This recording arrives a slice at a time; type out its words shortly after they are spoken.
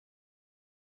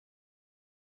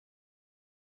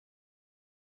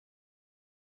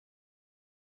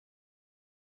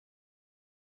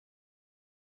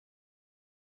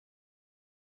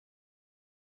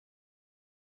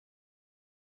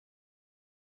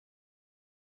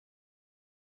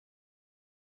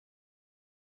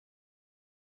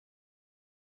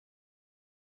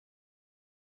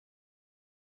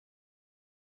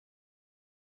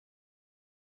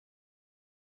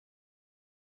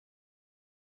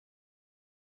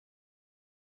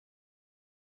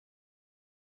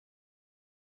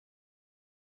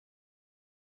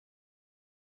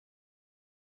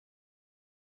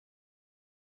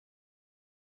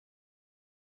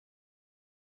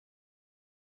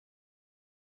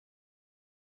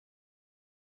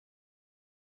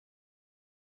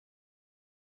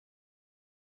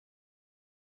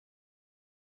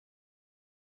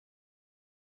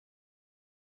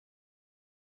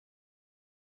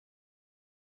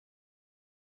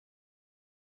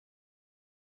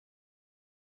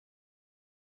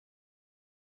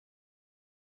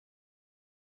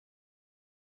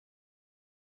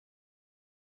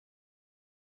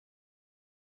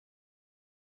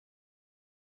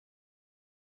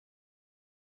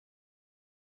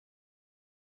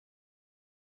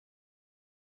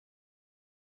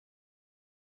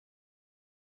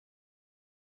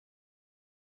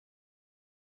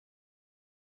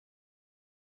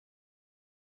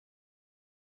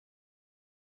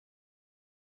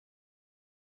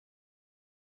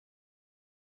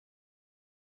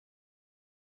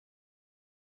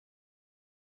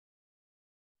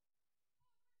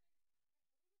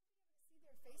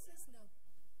faces? No.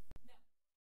 No.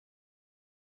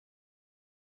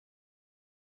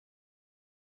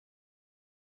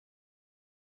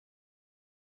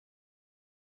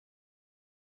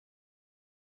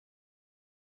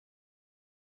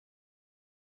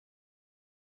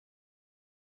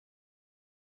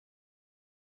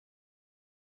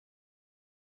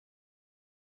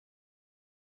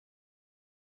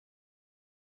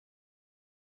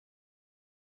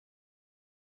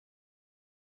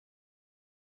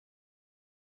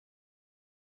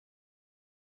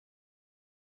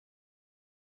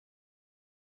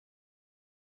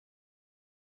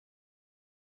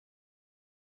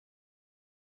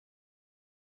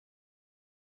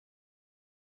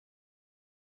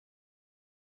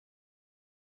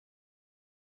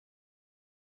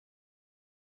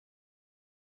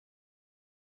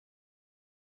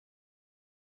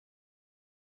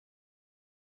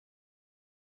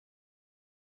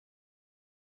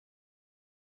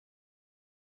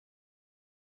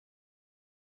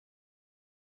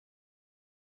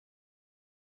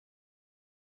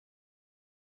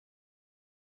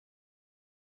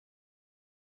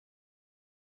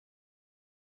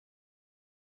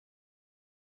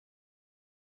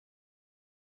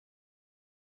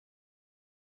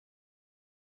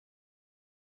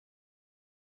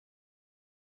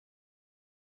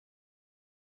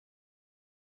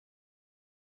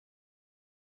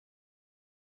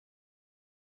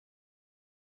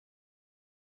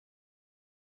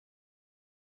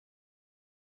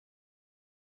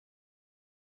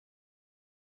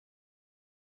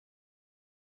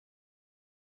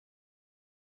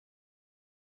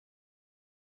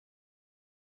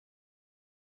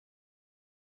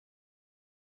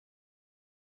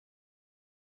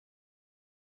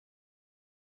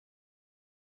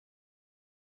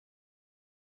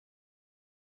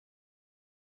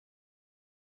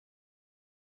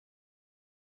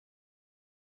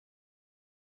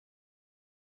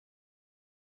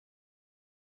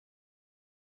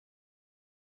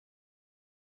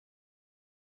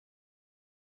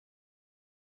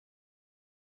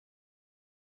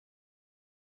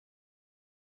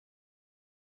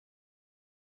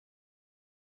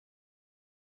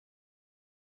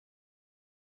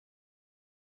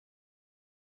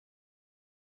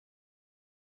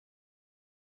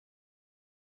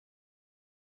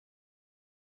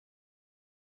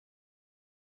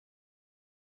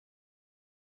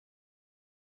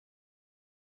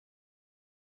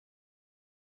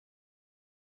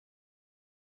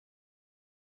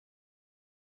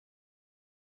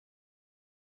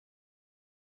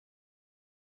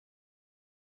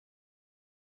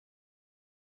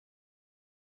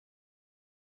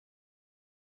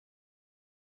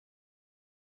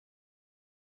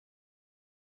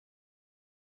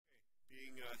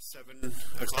 Being 7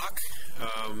 o'clock,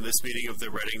 this meeting of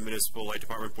the Reading Municipal Light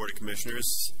Department Board of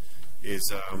Commissioners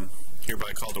is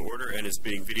hereby called to order and is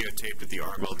being videotaped at the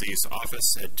RMLD's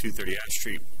office at 230 Ash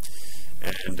Street.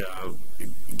 And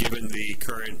given the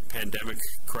current pandemic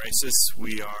crisis,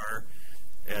 we are,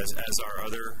 as are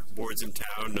other boards in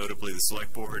town, notably the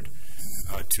Select Board,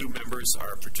 2 members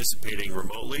are participating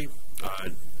remotely,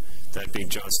 that being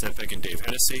John Stempik and Dave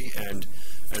Hennessy, and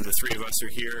the 3 of us are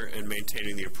here and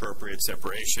maintaining the appropriate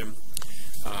separation.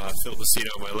 Phil Bacino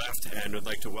on my left, and I'd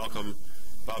like to welcome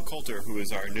Bob Coulter, who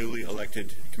is our newly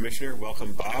elected commissioner.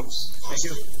 Welcome, Bob. Thank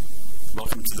you.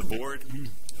 Welcome to the board.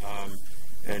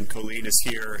 And Colleen is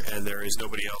here, and there is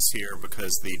nobody else here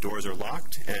because the doors are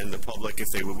locked, and the public, if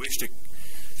they would wish to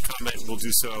comment, will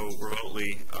do so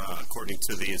remotely according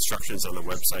to the instructions on the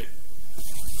website.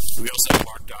 We also have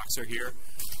Mark Doxer here,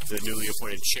 the newly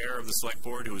appointed chair of the Select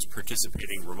Board, who is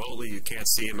participating remotely. You can't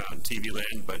see him out in TV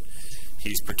land, but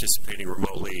he's participating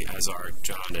remotely, as are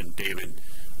John and David,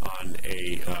 on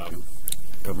a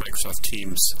Microsoft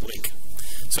Teams link.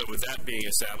 So with that being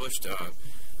established,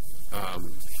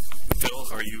 Phil,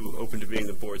 are you open to being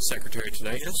the board secretary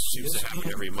tonight? Yes. Seems to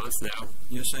happen every month now.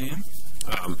 Yes, I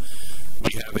am.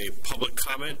 We have a public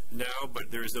comment now, but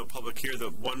there is no public here.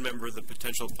 The one member of the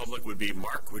potential public would be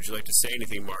Mark. Would you like to say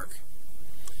anything, Mark?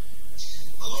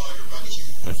 Hello, everybody.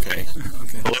 Okay.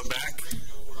 Okay. Hello back.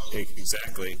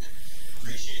 Exactly.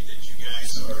 Appreciate that you guys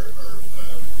are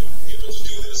able to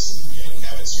do this and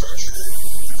have it structured.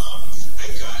 I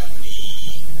got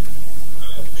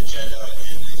the agenda,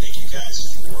 and I thank you guys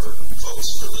folks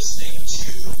for listening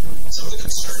to some of the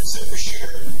concerns that were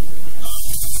shared.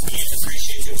 And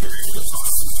appreciate that we were able to talk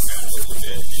about it a little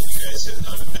bit, and you guys have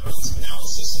done evidence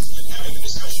analysis and having a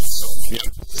discussion. So, yep.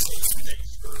 Thanks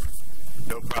for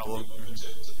no problem. to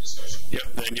the discussion.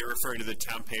 Yep, and you're referring to the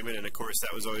town payment, and of course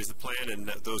that was always the plan, and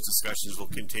those discussions will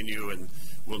continue and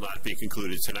will not be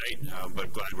concluded tonight,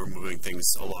 but glad we're moving things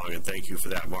along, and thank you for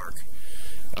that, Mark.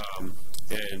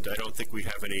 And I don't think we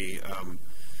have any,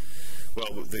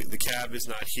 well, the CAB is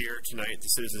not here tonight, the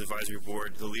Citizens Advisory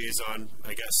Board, the liaison,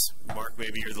 I guess, Mark,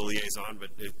 maybe you're the liaison, but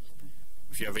if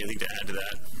you have anything to add to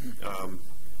that,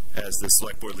 as the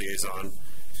Select Board liaison,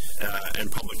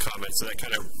 and public comment, so that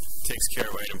kind of takes care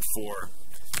of item 4.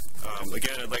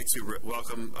 Again, I'd like to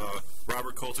welcome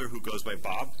Robert Coulter, who goes by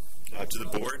Bob, to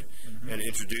the board, and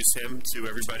introduce him to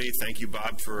everybody. Thank you,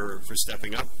 Bob, for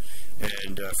stepping up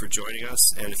and for joining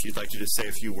us. And if you'd like to just say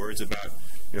a few words about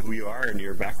who you are and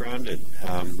your background,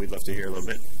 and we'd love to hear a little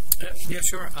bit. Yeah,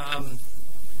 sure.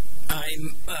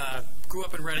 I grew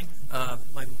up in Reading.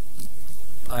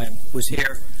 I was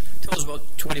here until I was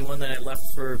about 21. Then I left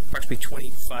for approximately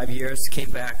 25 years. Came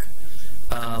back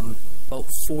about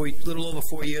little over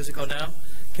 4 years ago now.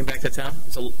 Came back to town.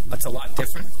 It's a lot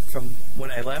different from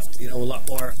when I left. A lot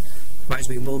more. Reminds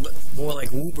me a little bit more like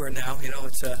Woburn now.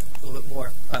 It's a little bit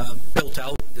more built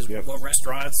out. There's more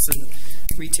restaurants and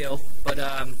retail. But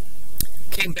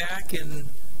came back and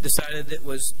decided it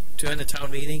was during the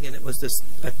town meeting, and it was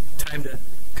a time to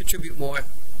contribute more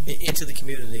into the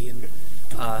community. And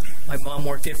my mom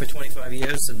worked here for 25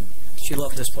 years, and she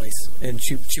loved this place, and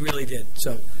she really did.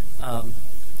 So,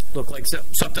 look like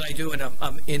something I do, and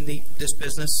I'm in this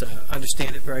business.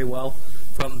 Understand it very well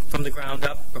from the ground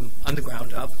up, from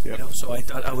underground up. Yep. So I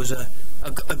thought I was a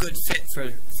good fit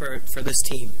for this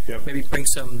team. Yep. Maybe bring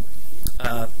some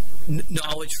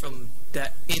knowledge from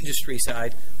that industry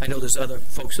side. I know there's other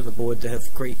folks on the board that have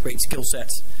great skill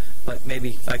sets, but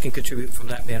maybe I can contribute from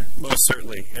that manner. Most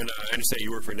certainly. And I understand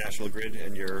you work for National Grid,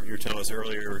 and you're telling us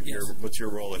earlier, yes. What's your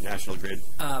role at National Grid?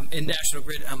 In National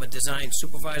Grid, I'm a design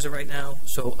supervisor right now,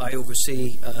 so I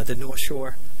oversee the North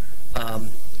Shore.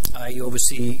 I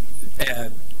oversee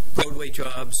roadway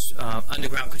jobs,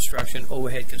 underground construction,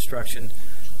 overhead construction,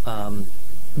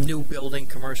 new building,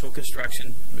 commercial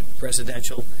construction,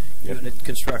 residential unit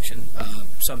construction,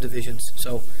 subdivisions.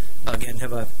 So, again,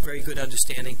 have a very good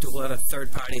understanding. Do a lot of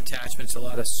third-party attachments, a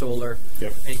lot of solar,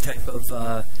 any type of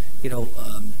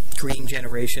green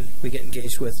generation we get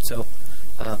engaged with. So,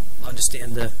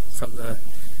 understand from the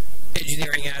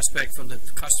engineering aspect, from the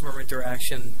customer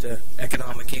interaction, to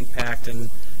economic impact, and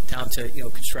down to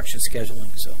construction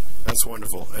scheduling. So that's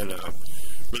wonderful, and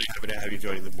really happy to have you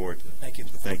joining the board. Thank you.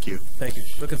 Thank you. Thank you.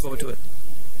 Looking forward to it.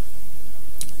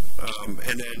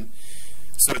 And then,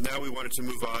 so now we wanted to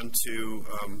move on to.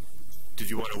 Did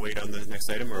you want to wait on the next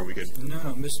item, or are we good? No,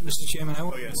 Mr. Chairman, I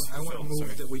want Phil, to move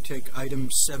sorry. that we take item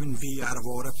 7B out of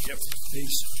order. Yep.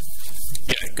 Please.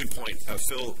 Yeah, good point.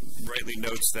 Phil rightly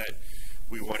notes that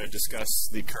we want to discuss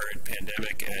the current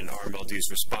pandemic and RMLD's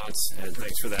response, and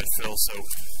thanks for that, Phil. So,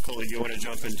 Coley, do you want to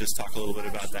jump and just talk a little bit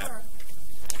about that?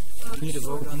 Do we need to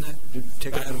vote on that?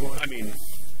 Take it out of order? I mean,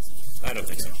 I don't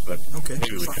think so, but okay,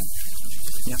 maybe we fine. can.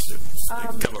 Yeah.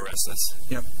 Come arrest us.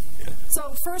 Yep.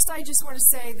 So first, I just want to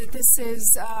say that this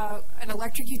is an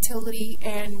electric utility,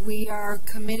 and we are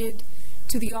committed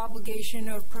to the obligation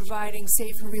of providing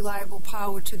safe and reliable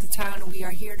power to the town, and we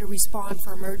are here to respond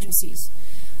for emergencies.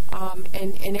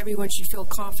 And everyone should feel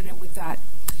confident with that.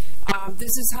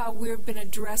 This is how we've been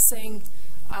addressing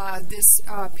this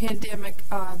pandemic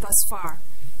thus far.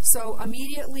 So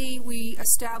immediately we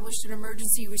established an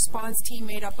emergency response team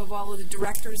made up of all of the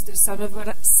directors. There's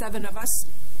 7 of us,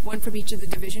 1 from each of the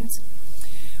divisions.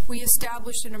 We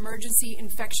established an emergency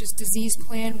infectious disease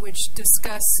plan, which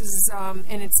discusses,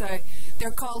 and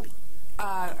they're called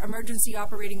emergency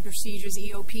operating procedures,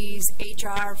 EOPs,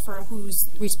 HR for who's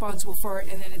responsible for it,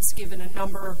 and then it's given a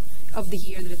number of the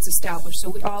year that it's established.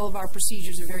 So all of our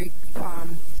procedures are very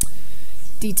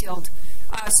detailed.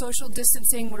 Social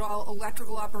distancing with all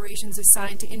electrical operations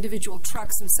assigned to individual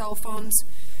trucks and cell phones.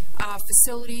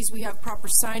 Facilities, we have proper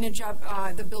signage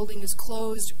up. The building is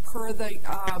closed per the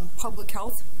public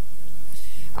health.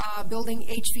 Building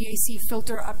HVAC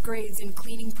filter upgrades and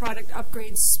cleaning product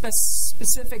upgrades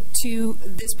specific to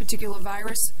this particular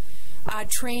virus.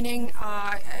 Training,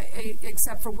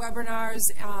 except for webinars,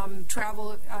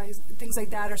 travel, things like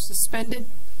that are suspended.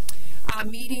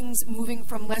 Meetings moving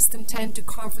from less than 10 to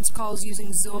conference calls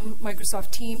using Zoom,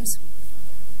 Microsoft Teams.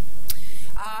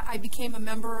 I became a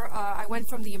member, I went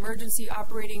from the emergency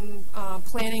operating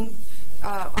planning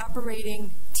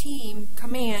operating team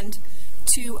command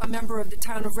to a member of the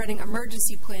Town of Reading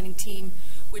emergency planning team,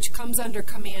 which comes under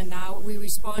command now. We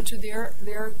respond to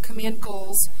their command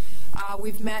goals.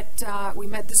 We met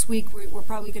this week. We're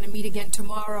probably going to meet again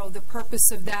tomorrow. The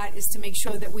purpose of that is to make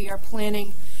sure that we are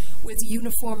planning with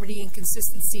uniformity and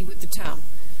consistency with the town.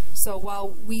 So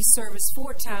while we service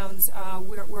 4 towns,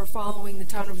 we're following the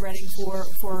town of Reading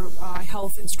for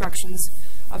health instructions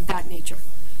of that nature.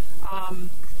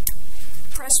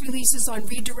 Press releases on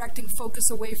redirecting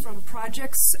focus away from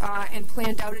projects and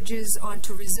planned outages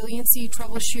onto resiliency,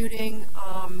 troubleshooting,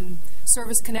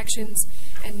 service connections,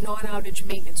 and non-outage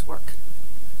maintenance work.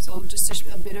 So just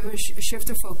a bit of a shift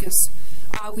of focus.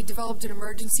 We developed an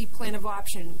emergency plan of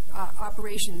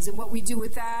operations, and what we do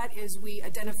with that is we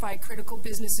identify critical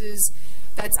businesses,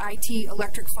 that's IT,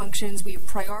 electric functions, we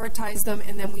prioritize them,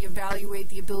 and then we evaluate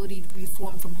the ability to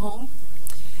perform from home.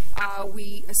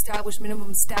 We establish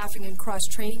minimum staffing and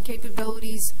cross-training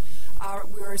capabilities.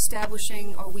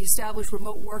 We establish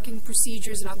remote working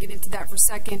procedures, and I'll get into that for a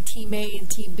second. Team A and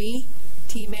Team B.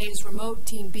 Team A is remote,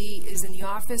 Team B is in the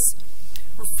office.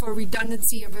 For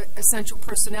redundancy of essential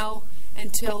personnel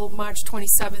until March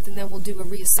 27th, and then we'll do a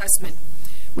reassessment.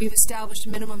 We've established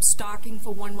minimum stocking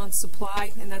for 1 month's supply,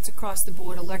 and that's across the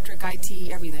board, electric,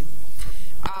 IT, everything.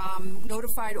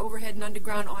 Notified overhead and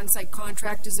underground on-site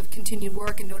contractors of continued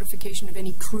work and notification of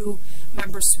any crew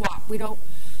member swap. We don't,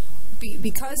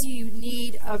 because you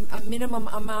need a minimum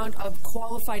amount of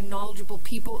qualified, knowledgeable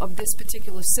people of this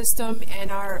particular system,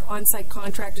 and our on-site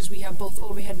contractors, we have both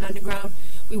overhead and underground,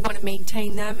 we want to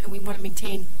maintain them, and we want to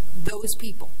maintain those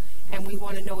people, and we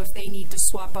want to know if they need to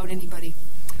swap out anybody.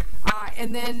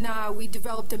 And then we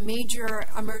developed a major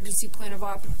emergency plan of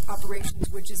operations,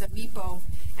 which is a MIPO,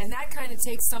 and that kind of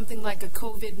takes something like a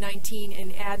COVID-19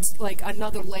 and adds like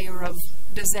another layer of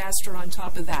disaster on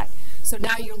top of that. So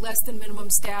now you're less than minimum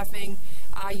staffing,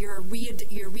 you're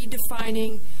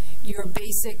redefining your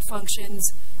basic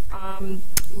functions,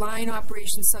 line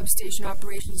operations, substation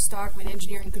operations, stockman,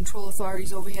 engineering control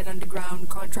authorities, overhead, underground,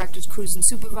 contractors, crews, and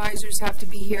supervisors have to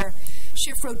be here.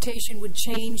 Shift rotation would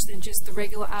change than just the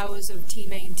regular hours of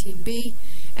Team A and Team B,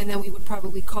 and then we would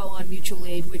probably call on mutual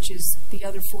aid, which is the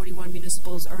other 41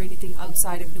 municipals or anything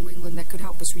outside of New England that could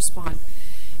help us respond.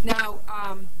 Now,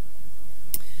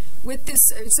 with this,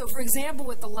 so for example,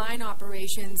 with the line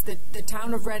operations, the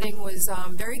town of Reading was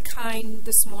very kind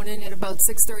this morning at about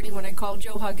 6:30 when I called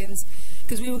Joe Huggins,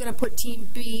 because we were going to put Team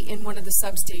B in one of the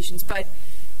substations, but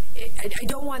I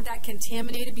don't want that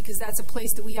contaminated because that's a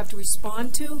place that we have to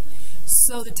respond to.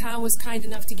 So the town was kind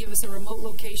enough to give us a remote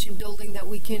location building that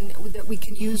we can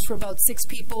use for about 6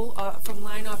 people from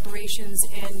line operations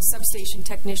and substation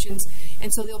technicians,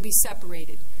 and so they'll be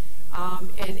separated.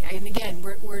 And again,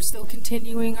 we're still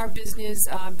continuing our business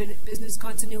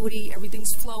continuity.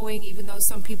 Everything's flowing, even though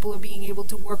some people are being able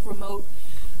to work remote.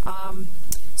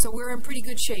 So we're in pretty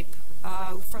good shape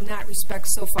from that respect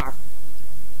so far.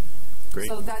 Great.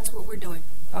 So that's what we're doing.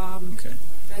 Okay.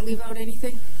 Did I leave out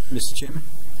anything? Mr. Chairman?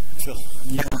 Phil.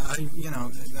 Yeah,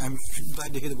 I'm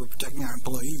glad to hear that we're protecting our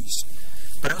employees.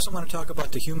 But I also want to talk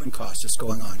about the human cost that's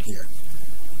going on here.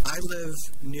 I live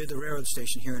near the railroad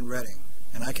station here in Reading,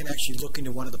 and I can actually look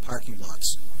into one of the parking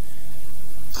lots.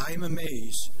 I am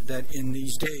amazed that in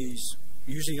these days,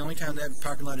 usually the only time that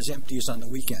parking lot is empty is on the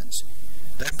weekends.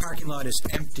 That parking lot is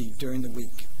empty during the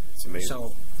week. It's amazing.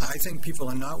 So I think people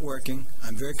are not working.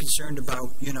 I'm very concerned about,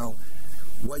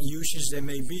 what usage there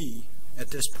may be at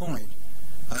this point.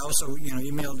 I also,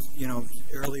 emailed,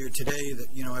 earlier today that,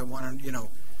 I want to,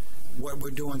 what we're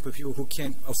doing for people who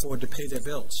can't afford to pay their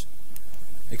bills.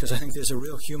 Because I think there's a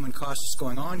real human cost that's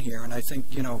going on here, and I think,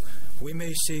 we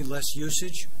may see less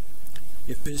usage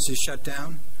if businesses shut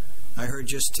down. I heard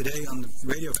just today on the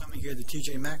radio coming here that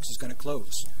TJ Maxx is going to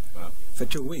close for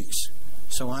 2 weeks.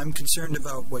 So I'm concerned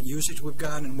about what usage we've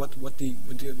got and what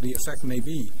the effect may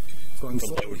be going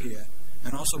forward here,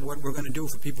 and also what we're going to do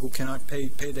for people who cannot pay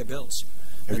their bills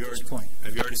at this point.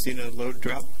 Have you already seen a load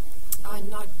drop?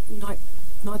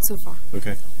 Not so far.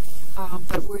 Okay.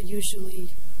 But we're usually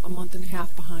a month and a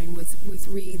half behind with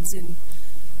reads and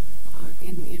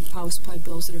in power supply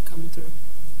bills that are coming through.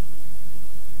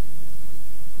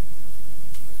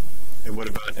 And what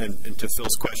about, and to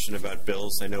Phil's question about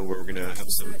bills, I know we're going to have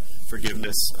some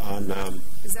forgiveness on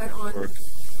Is that on? work.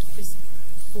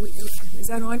 Is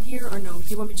that on here or no? Do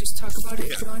you want me to just talk about it?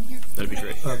 Yeah. Is it on here? That'd be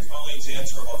great. Colleen's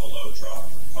answer about the load drop.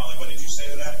 Colleen, what did you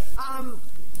say to that?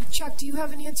 Chuck, do you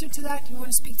have an answer to that? Do you want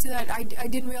to speak to that? I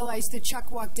didn't realize that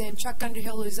Chuck walked in. Chuck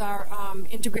Underhill is our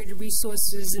Integrated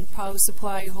Resources and Power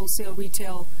Supply Wholesale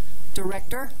Retail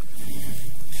Director.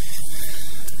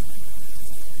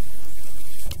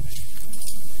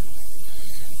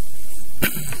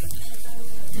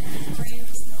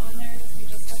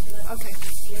 Okay.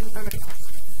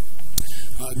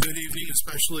 All right. Good evening,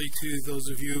 especially to those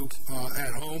of you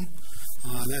at home.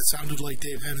 That sounded like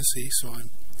Dave Hennessy, so I'm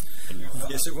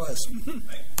Yes, it was.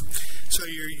 So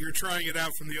you're trying it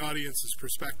out from the audience's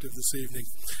perspective this evening.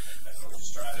 We're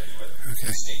just trying to do it.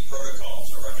 Okay. State protocols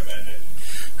are recommended.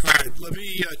 All right, let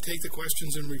me take the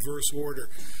questions in reverse order.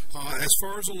 As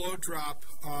far as a load drop,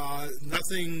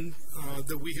 nothing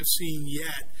that we have seen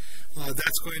yet.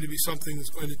 That's going to be something that's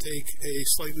going to take a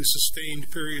slightly sustained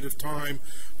period of time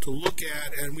to look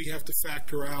at, and we have to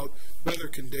factor out weather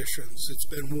conditions. It's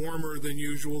been warmer than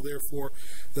usual, therefore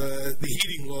the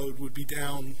heating load would be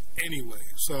down anyway.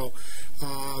 So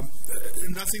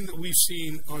nothing that we've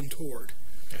seen untoward.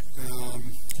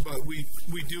 But we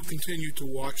do continue to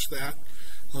watch that.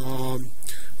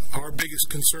 Our biggest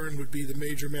concern would be the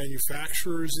major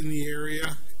manufacturers in the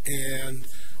area and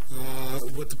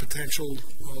what the potential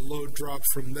load drop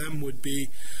from them would be,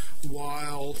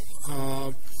 while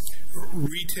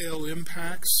retail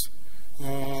impacts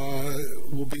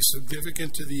will be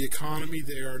significant to the economy.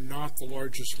 They are not the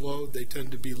largest load. They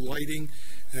tend to be lighting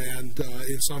and,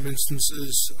 in some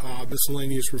instances,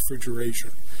 miscellaneous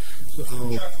refrigeration. Chuck, are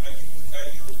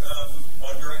you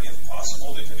wondering if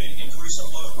possible they could increase the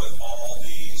load with all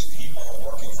these people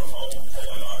working from home,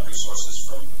 pulling on resources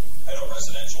from, I know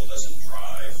residential doesn't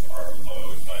drive our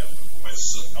load, but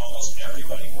with almost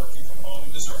everybody working from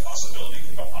home, is there a possibility it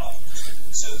could go up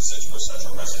since we're such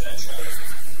a residential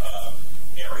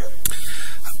area?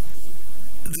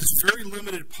 There's very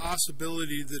limited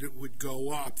possibility that it would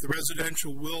go up. The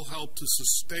residential will help to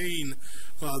sustain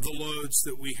the loads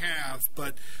that we have,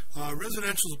 but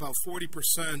residential is about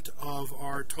 40% of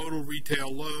our total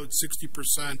retail load,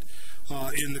 60%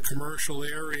 in the commercial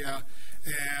area,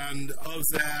 and of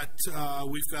that,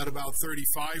 we've got about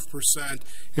 35%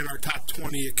 in our top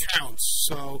 20 accounts.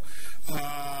 So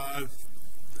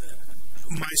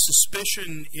my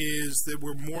suspicion is that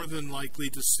we're more than likely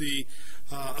to see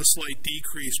a slight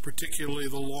decrease, particularly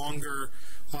the longer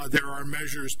there are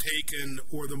measures taken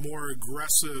or the more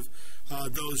aggressive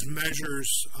those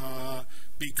measures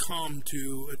become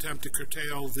to attempt to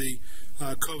curtail the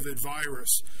COVID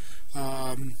virus.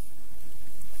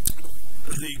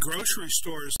 The grocery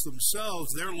stores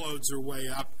themselves, their loads are way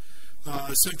up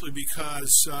simply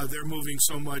because they're moving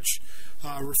so much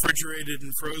refrigerated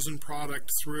and frozen product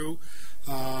through.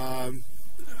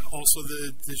 Also,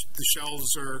 the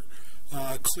shelves are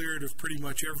cleared of pretty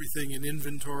much everything in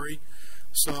inventory.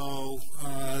 So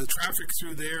traffic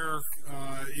through there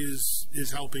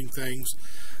is helping things.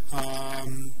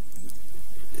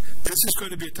 This is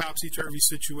going to be a topsy-turvy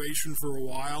situation for a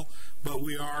while, but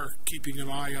we are keeping an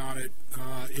eye on it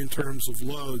in terms of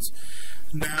loads.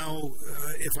 Now,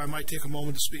 if I might take a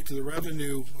moment to speak to the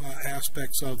revenue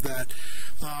aspects of that,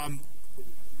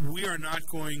 we are not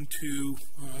going to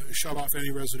shut off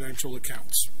any residential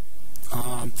accounts.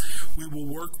 We will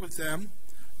work with them.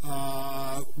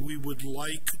 We would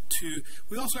like to.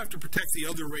 We also have to protect the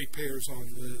other ratepayers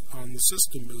on the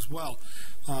system as well.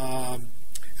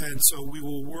 And so we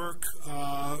will work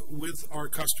with our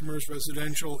customers,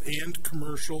 residential and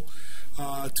commercial,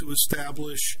 to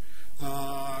establish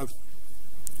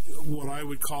what I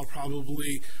would call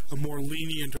probably a more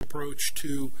lenient approach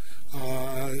to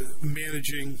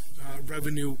managing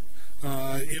revenue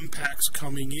impacts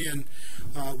coming in.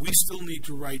 We still need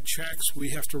to write checks. We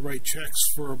have to write checks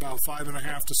for about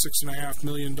 $5.5 to $6.5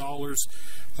 million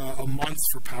a month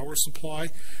for power supply.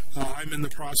 I'm in the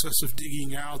process of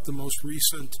digging out the most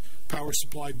recent power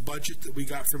supply budget that we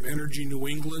got from Energy New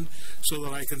England so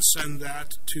that I can send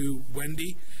that to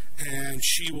Wendy, and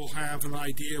she will have an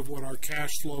idea of what our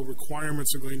cash flow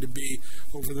requirements are going to be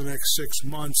over the next 6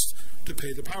 months to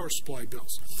pay the power supply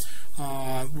bills.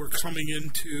 We're coming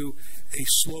into a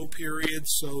slow period,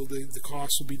 so the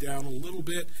costs will be down a little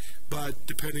bit, but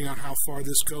depending on how far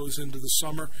this goes into the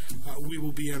summer, we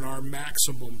will be in our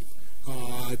maximum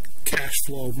cash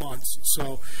flow months.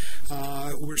 So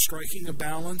we're striking a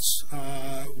balance.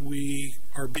 We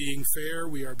are being fair.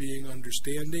 We are being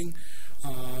understanding.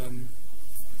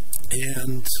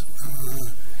 And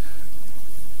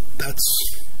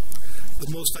that's the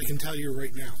most I can tell you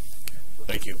right now.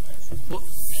 Thank you. Well,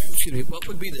 excuse me, what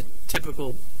would be the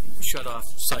typical shut-off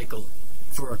cycle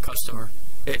for a customer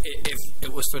if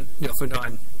it was for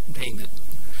non-payment?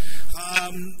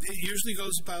 It usually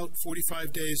goes about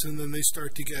 45 days, and then they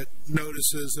start to get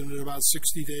notices, and in about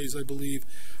 60 days, I believe,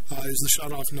 is the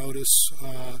shut-off notice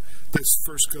that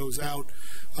first goes out.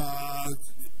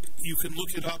 You can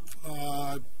look it up.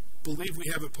 I believe we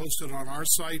have it posted on our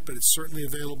site, but it's certainly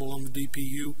available on the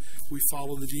DPU. We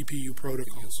follow the DPU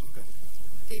protocols.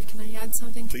 Dave, can I add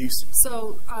something? Please.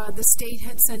 So the state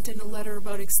had sent in a letter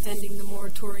about extending the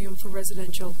moratorium for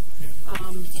residential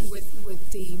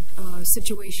with the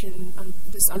situation,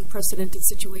 this unprecedented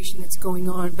situation that's going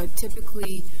on. But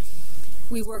typically,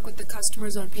 we work with the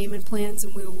customers on payment plans,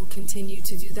 and we will continue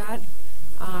to do that.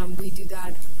 We do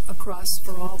that across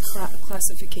for all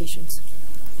classifications.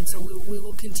 And so we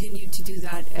will continue to do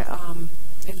that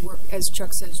and work, as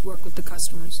Chuck says, work with the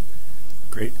customers.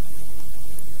 Great.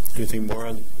 Anything more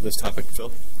on this topic,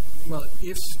 Phil? Well,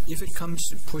 if it comes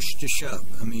to push to shove,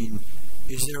 I mean,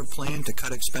 is there a plan to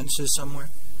cut expenses somewhere,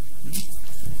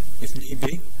 if need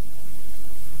be,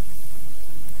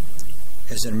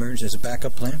 as an emergency, as a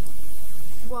backup plan?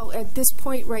 Well, at this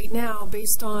point right now,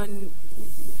 based on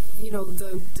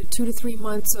the 2 to 3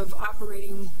 months of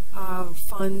operating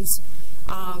funds,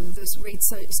 this rate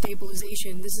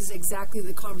stabilization, this is exactly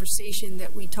the conversation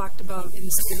that we talked about in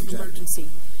the state of emergency.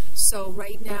 So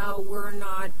right now, we're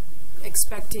not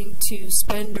expecting to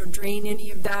spend or drain any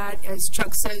of that. As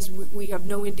Chuck says, we have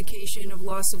no indication of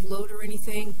loss of load or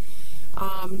anything.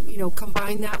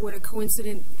 Combine that with a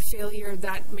coincident failure,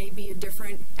 that may be a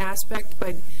different aspect,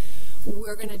 but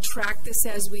we're going to track this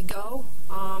as we go.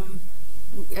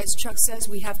 As Chuck says,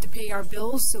 we have to pay our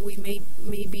bills, so we may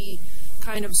be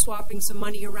kind of swapping some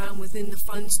money around within the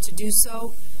funds to do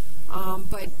so.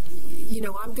 But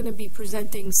I'm going to be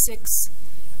presenting 6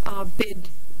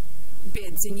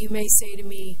 bids, and you may say to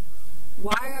me,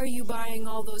 why are you buying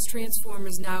all those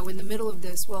transformers now in the middle of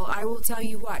this? Well, I will tell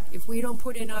you what, if we don't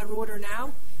put in our order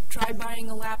now, try buying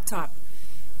a laptop.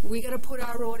 We got to put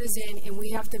our orders in, and we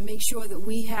have to make sure that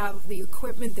we have the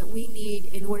equipment that we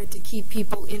need in order to keep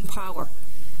people in power.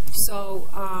 So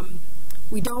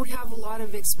we don't have a lot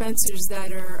of expenses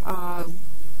that are,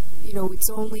 it's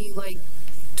only like,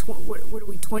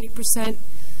 20%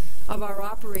 of our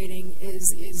operating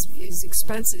is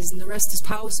expenses, and the rest is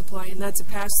power supply, and that's a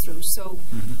pass-through. So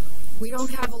we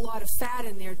don't have a lot of fat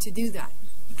in there to do that.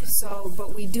 So,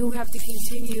 but we do have to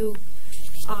continue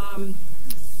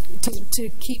to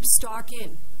keep stock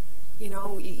in.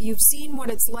 You've seen what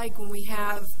it's like when we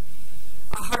have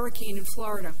a hurricane in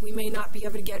Florida. We may not be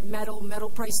able to get metal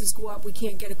prices go up, we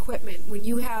can't get equipment. When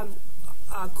you have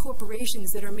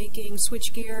corporations that are making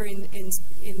switchgear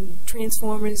and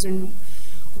transformers and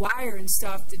wire and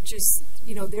stuff that just,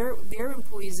 their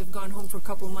employees have gone home for a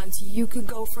couple of months. You could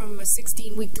go from a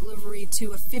 16-week delivery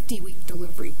to a 50-week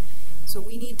delivery. So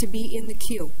we need to be in the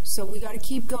queue. So we got to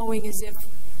keep going as if,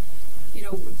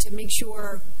 to make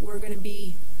sure we're going to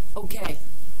be okay.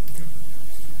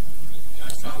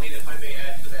 Colleen, if I may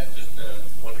add to that just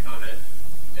one comment,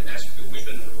 and that's we've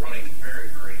been running very,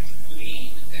 very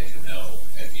lean, as you know,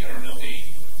 at the RMLD,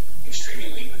 extremely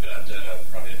lean. We've got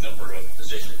probably a number of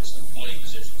positions, employee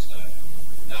positions,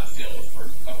 not filled for a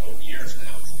couple of years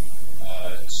now.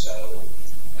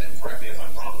 And correct me if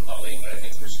I'm wrong, Colleen, but I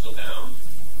think we're still down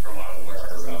from where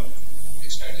our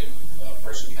expected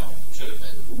person count should have been.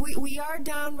 We are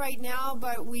down right now,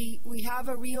 but we have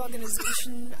a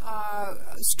reorganization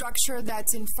structure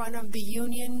that's in front of the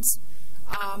unions.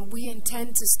 We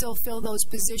intend to still fill those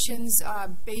positions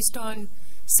based on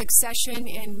succession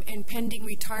and pending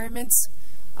retirements.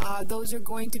 Those are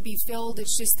going to be filled.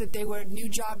 It's just that they were new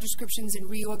job descriptions and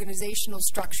reorganizational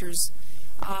structures.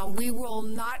 We will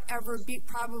not ever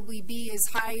probably be as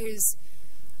high as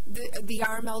the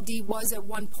RMLD was at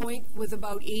one point with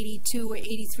about 82 or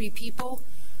 83 people.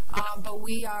 But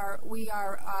we are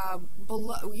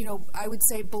below, I would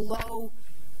say below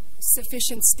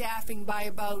sufficient staffing by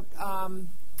about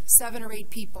 7 or 8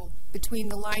 people between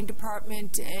the line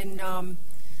department and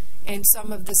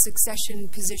some of the succession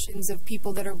positions of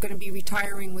people that are going to be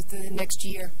retiring within the next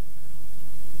year.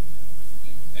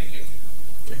 Thank you.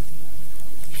 Okay.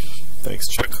 Thanks,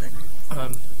 Chuck.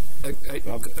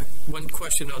 One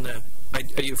question on that.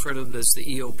 Are you referring to this, the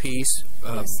EOPs?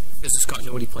 Yes. Business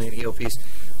continuity plan, EOPs.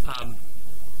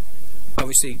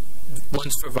 Obviously,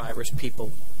 one's for virus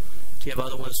people. Do you have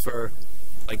other ones for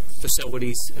like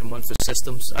facilities and one for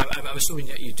systems? I'm assuming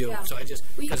that you do. Yeah. So I just,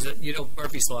 because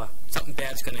Murphy's Law, something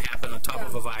bad's going to happen on top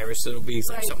of a virus. It'll be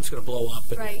like something's going to blow up.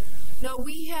 Right. No,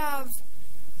 we have,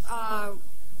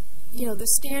 the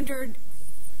standard,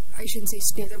 I shouldn't say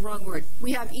standard, wrong word.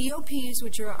 We have EOPs,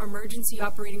 which are emergency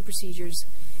operating procedures,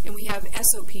 and we have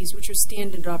SOPs, which are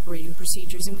standard operating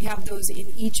procedures, and we have those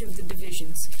in each of the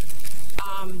divisions.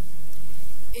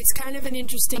 It's kind of an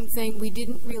interesting thing. We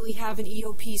didn't really have an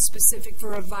EOP specific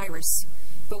for a virus,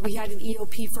 but we had an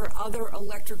EOP for other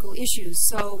electrical issues.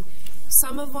 So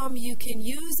some of them you can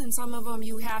use, and some of them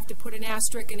you have to put an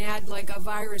asterisk and add like a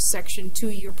virus section to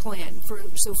your plan.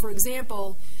 So for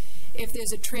example, if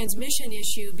there's a transmission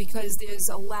issue because there's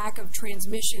a lack of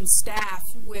transmission staff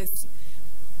with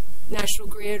National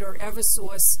Grid or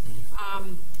Eversource,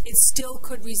 it still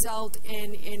could result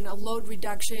in a load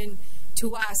reduction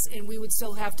to us, and we would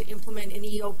still have to implement an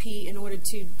EOP in order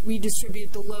to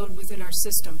redistribute the load within our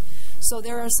system. So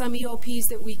there are some EOPs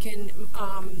that we can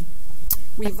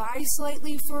revise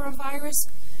slightly for a virus,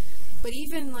 but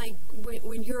even like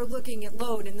when you're looking at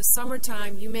load in the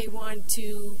summertime, you may want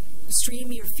to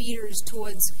stream your feeders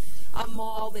towards a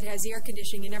mall that has air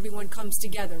conditioning and everyone comes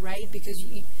together, right? Because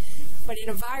but in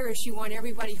a virus, you want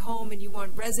everybody home and you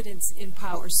want residents in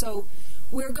power. So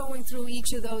we're going through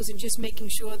each of those and just making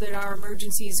sure that our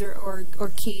emergencies are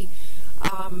key.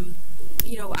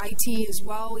 You know, IT as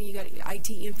well. You got IT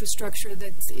infrastructure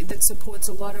that supports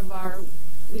a lot of our,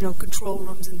 you know, control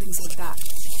rooms and things like that.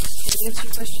 Can I answer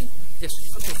your question? Yes.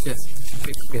 Okay. Yes.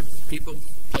 We have people,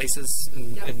 places,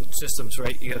 and systems,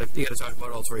 right? You got to talk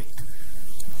about all three.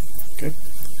 Okay.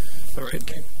 All right.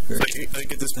 Okay. So I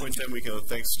think at this point in time we can go,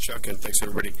 thanks Chuck and thanks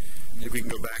everybody. If we can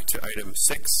go back to item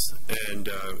 6 and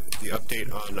the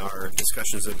update on our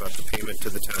discussions about the payment to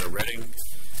the town of Reading.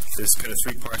 There's kind of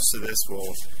 3 parts to this.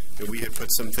 We had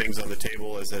put some things on the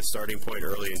table as a starting point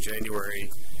early in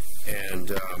January, and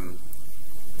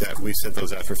that we sent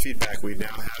those out for feedback. We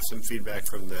now have some feedback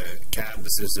from the CAB, the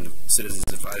Citizens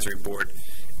Advisory Board,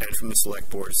 and from the Select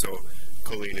Board. So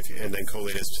Colleen,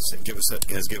 Colleen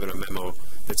has given a memo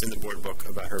that's in the board book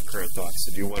about her current thoughts.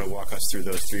 So do you want to walk us through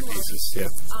those 3 pieces? Yeah.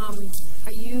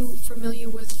 Are you familiar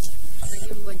with,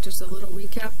 like just a little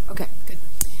recap? Okay, good.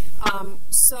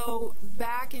 So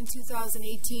back in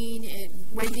 2018,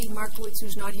 Wendy Markowitz,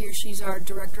 who's not here, she's our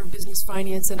Director of Business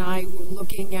Finance, and I were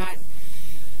looking at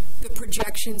the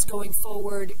projections going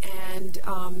forward, and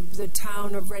the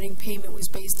town of Reading payment was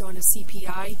based on a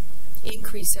CPI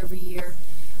increase every year.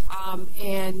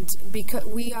 And because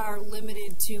we are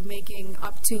limited to making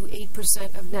up to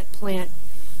 8% of net plant,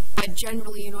 but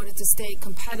generally in order to stay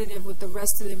competitive with the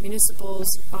rest of the municipals,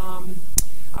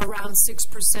 around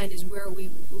 6% is where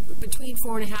between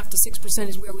 4.5% to 6%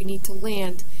 is where we need to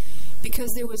land,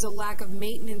 because there was a lack of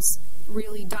maintenance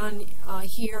really done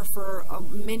here for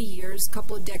many years, a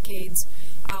couple of decades.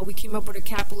 We came up with a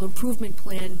capital improvement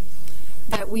plan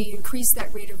that we increased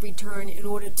that rate of return in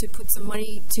order to put some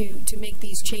money to make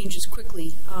these changes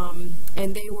quickly.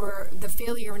 And the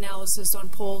failure analysis on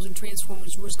poles and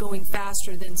transformers was going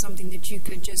faster than something that you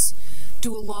could just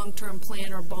do a long-term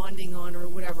plan or bonding on or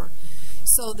whatever.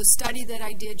 So the study that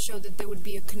I did showed that there would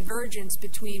be a convergence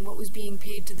between what was being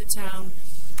paid to the town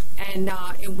and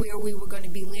where we were going to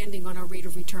be landing on our rate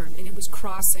of return, and it was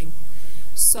crossing.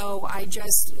 So I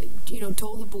just,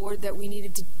 told the board that we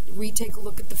needed to retake a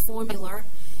look at the formula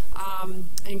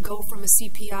and go from a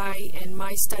CPI, and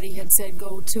my study had said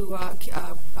go to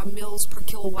a mils per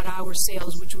kilowatt hour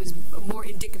sales, which was more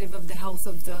indicative of the health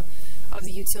of the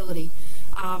utility.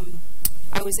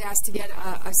 I was asked to get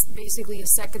basically a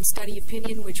second study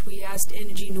opinion, which we asked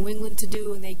Energy New England to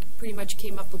do, and they pretty much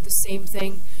came up with the same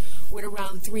thing, with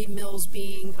around 3 mils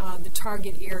being the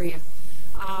target area.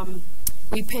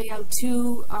 We pay out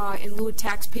 2 in lieu of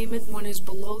tax payment. One is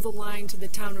below the line to the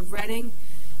town of Reading,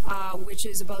 which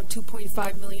is about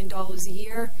 $2.5 million a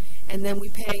year, and then we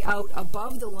pay out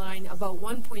above the line about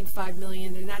 $1.5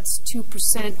 million, and that's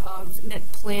 2% of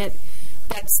net plant.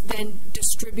 That's then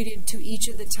distributed to each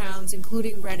of the towns,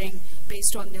 including Reading,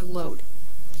 based on their load.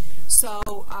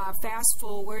 So fast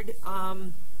forward,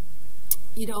 coming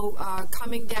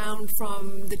down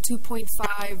from the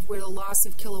 2.5 with a loss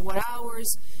of kilowatt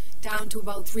hours down to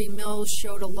about 3 mils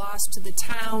showed a loss to the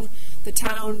town. The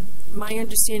town, my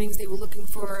understanding is they were looking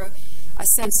for a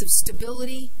sense of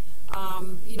stability.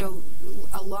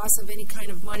 A loss of any kind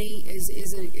of money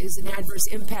is an adverse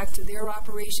impact to their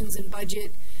operations and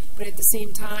budget. But at the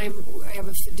same time, I have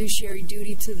a fiduciary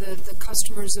duty to the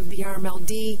customers of the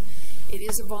RMLD. It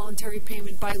is a voluntary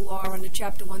payment by law under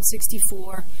Chapter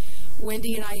 164.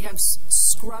 Wendy and I have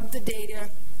scrubbed the data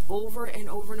over and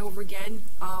over and over again.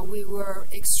 We were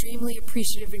extremely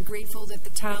appreciative and grateful that the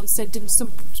town sent in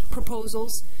some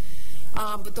proposals,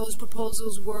 but those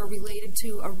proposals were related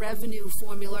to a revenue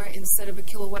formula instead of a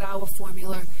kilowatt hour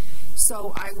formula.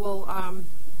 So I will,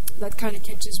 that kind of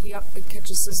catches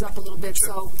us up a little bit.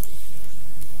 So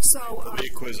There'll be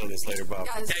a quiz on this later, Bob.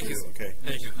 Yeah, Thank you. Okay.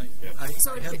 Thank you. Yeah.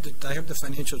 I have the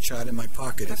financial chart in my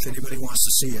pocket if anybody wants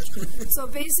to see it. So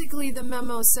basically the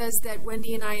memo says that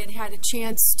Wendy and I had a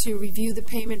chance to review the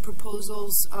payment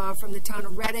proposals from the town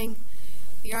of Reading.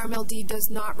 The RMLD does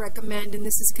not recommend, and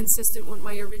this is consistent with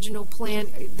my original plan,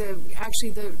 the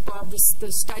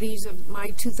studies of my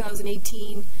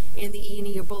 2018 and the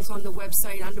E&E are both on the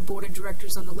website under Board of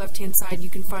Directors. On the left-hand side, you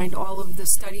can find all of the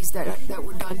studies that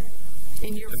were done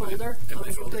in your folder.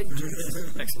 Good.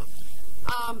 Excellent.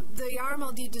 The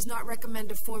RMLD does not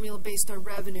recommend a formula based on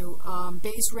revenue.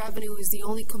 Base revenue is the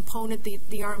only component the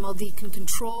RMLD can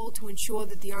control to ensure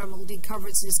that the RMLD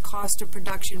covers its cost of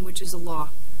production, which is a law.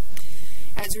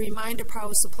 As a reminder,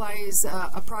 power supply is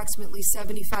approximately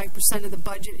 75% of the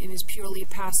budget and is purely a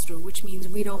pass-through, which means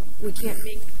we can't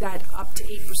make that up to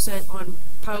 8% on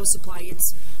power supply.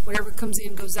 It's whatever comes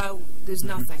in goes out. There's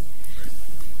nothing.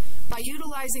 By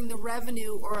utilizing the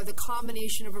revenue or the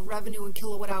combination of a revenue and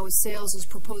kilowatt-hour sales as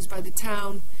proposed by the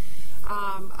town,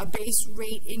 a base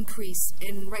rate increase,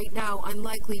 and right now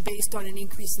unlikely based on an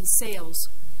increase in sales,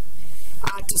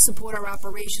 to support our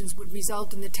operations would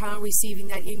result in the town receiving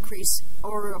that increase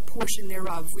or a portion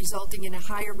thereof, resulting in a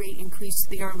higher rate increase to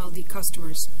the RMLD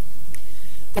customers.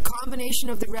 The combination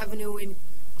of the revenue and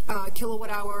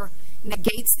kilowatt-hour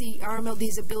negates the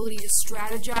RMLD's ability to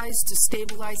strategize, to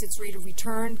stabilize its rate of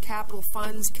return, capital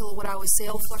funds, kilowatt-hour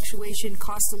sale fluctuation,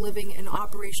 cost of living, and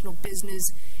operational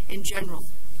business in general.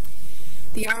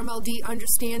 The RMLD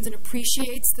understands and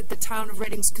appreciates that the town of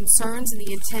Reading's concerns and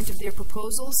the intent of their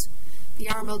proposals. The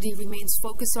RMLD remains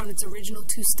focused on its original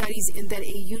two studies in that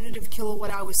a unit of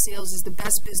kilowatt-hour sales is the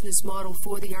best business model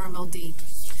for the RMLD.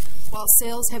 While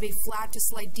sales have a flat to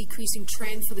slight decreasing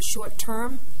trend for the short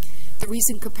term, the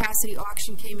recent capacity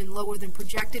auction came in lower than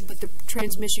projected, but the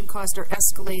transmission costs are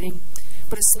escalating,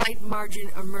 but a slight margin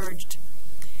emerged.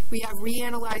 We have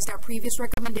reanalyzed our previous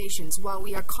recommendations. While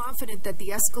we are confident that the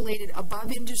escalated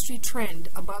above industry trend,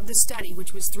 above the study,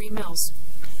 which was 3 mils,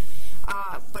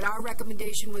 but our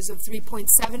recommendation was of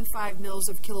 3.75 mils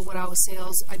of kilowatt-hour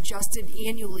sales adjusted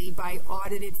annually by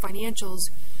audited financials,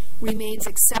 remains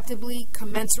acceptably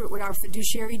commensurate with our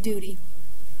fiduciary duty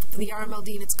for the RMLD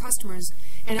and its customers,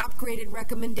 an upgraded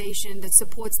recommendation that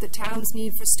supports the town's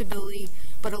need for stability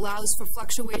but allows for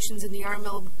fluctuations in the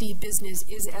RMLD business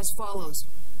is as follows.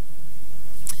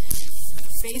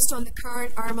 Based on the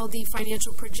current RMLD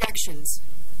financial projections,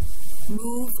 we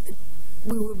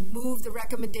would move the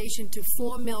recommendation to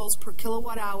 4 mils per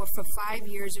kilowatt hour for 5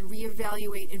 years and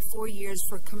reevaluate in 4 years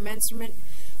for commencement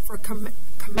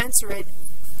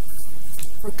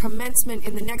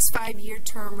in the next 5-year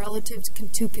term relative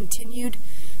to continued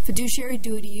fiduciary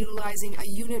duty utilizing a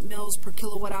unit mils per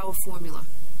kilowatt hour formula.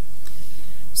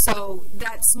 So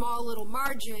that small little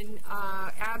margin,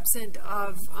 absent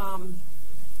of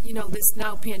this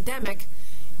now pandemic,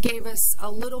 gave us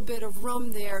a little bit of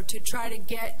room there to try to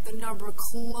get the number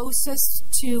closest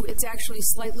to, it's actually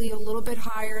slightly a little bit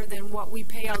higher than what we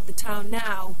pay out the town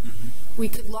now. We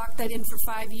could lock that in for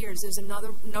 5 years. There's another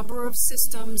number of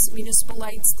systems, municipal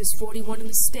lights, there's 41 in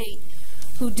the state,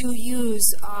 who do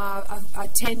use a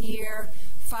 10-year,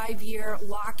 5-year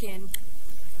lock-in,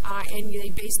 and they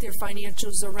base their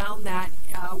financials around that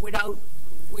without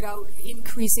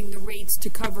increasing the rates to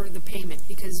cover the payment,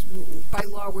 because by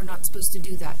law we're not supposed to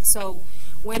do that. So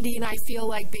Wendy and I feel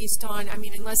like, based on,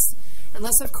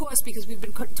 unless of course, because we've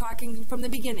been talking from the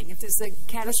beginning, if there's a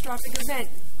catastrophic event,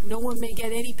 no one may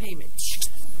get any payment.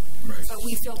 Right. But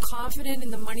we feel confident in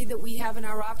the money that we have in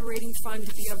our operating fund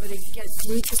to be able to get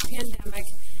through this pandemic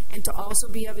and to also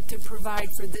be able to provide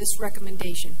for this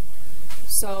recommendation.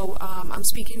 So I'm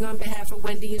speaking on behalf of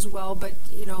Wendy as well, but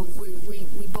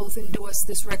we both endorse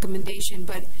this recommendation.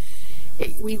 But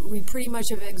we pretty much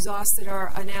have exhausted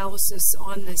our analysis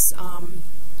on this.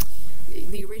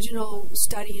 The original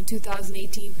study in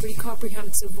 2018, pretty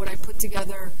comprehensive. What I put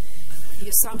together, the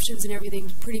assumptions and everything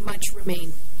pretty much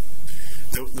remain.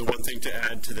 The one thing to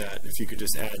add to that, if you could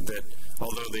just add that,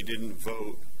 although they didn't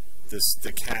vote,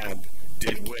 the CAB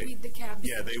did weigh.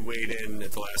 Yeah, they weighed in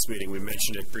at the last meeting. We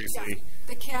mentioned it briefly.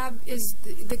 Yeah.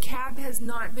 The CAB has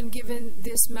not been given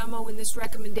this memo and this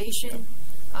recommendation.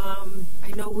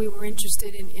 I know we were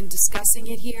interested in discussing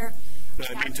it here. No,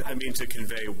 I mean to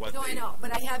convey what. No, I know,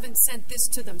 but I haven't sent this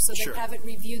to them, so Sure. they haven't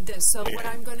reviewed this. So what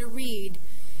I'm going to read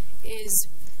is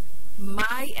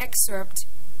my excerpt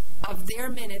of their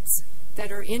minutes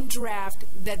that are in draft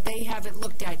that they haven't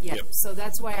looked at yet. Yep. So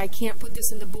that's why I can't put this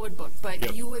in the board book. But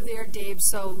Yep. you were there, Dave,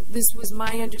 so this was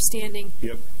my understanding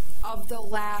Yep. of the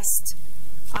last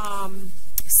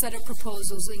set of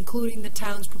proposals, including the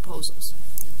town's proposals.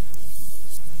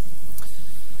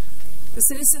 The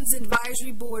Citizens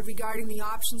Advisory Board regarding the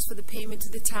options for the payment to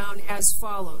the town as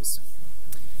follows.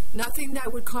 Nothing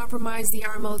that would compromise the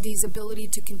RMLD's ability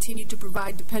to continue to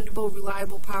provide dependable,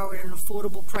 reliable power at an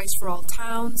affordable price for all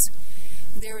towns.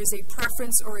 there is a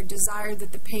preference or a desire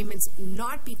that the payments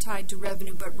not be tied to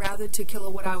revenue, but rather to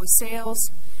kilowatt-hour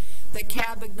sales. The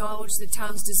CAB acknowledged the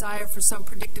town's desire for some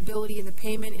predictability in the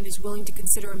payment and is willing to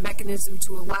consider a mechanism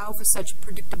to allow for such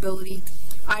predictability,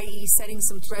 i.e. setting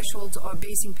some thresholds or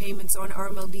basing payments on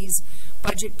RMLD's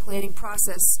budget planning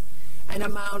process, an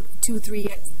amount 2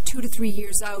 to 3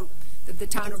 years out that the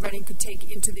town of Reading could take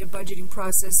into their budgeting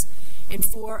process. And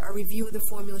 4, a review of the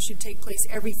formula should take place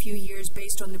every few years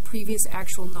based on the previous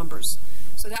actual numbers.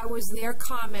 So that was their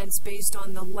comments based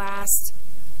on the last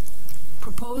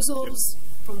proposals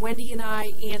from Wendy and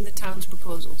I and the town's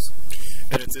proposals.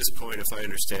 And at this point, if I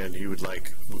understand,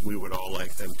 we would all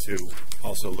like them to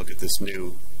also look at this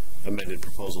new amended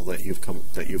proposal that you've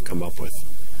come up with.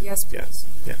 Yes. Yes.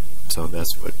 Yeah. So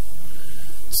that's what.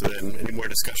 So then, any more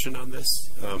discussion on this?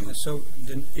 So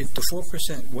then, if the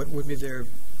 4%, what would be their,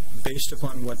 based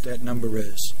upon what that number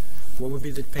is? What would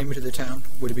be the payment to the town?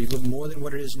 Would it be a little more than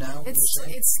what it is now?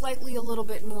 It's slightly a little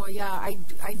bit more. Yeah. I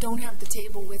don't have the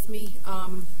table with me.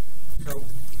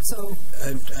 So I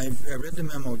read the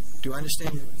memo. Do I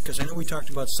understand? Because I know we talked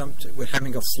about with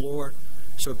having a floor,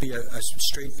 so it'd be a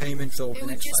straight payment for it the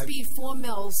would next just 5 be 4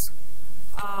 mils.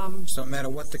 So no matter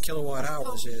what the kilowatt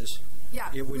hours is, yeah,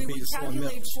 it would be 4 mils. We would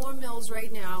calculate 4 mils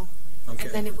right now, okay.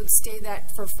 And then it would stay that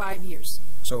for 5 years.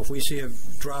 So if we see a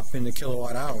drop in the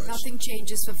kilowatt hours, nothing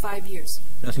changes for 5 years.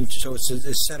 Nothing. So it's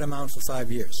a set amount for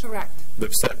 5 years. Correct. The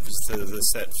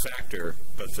set factor,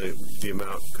 but the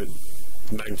amount the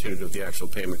magnitude of the actual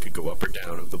payment could go up or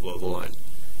down of the below the line.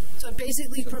 So it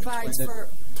basically provides for.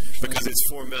 Because it's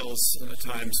 4 mils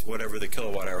times whatever the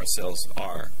kilowatt hour sales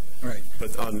are. Right.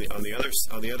 But on the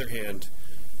other hand,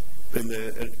 in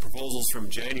the proposals from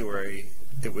January,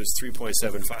 it was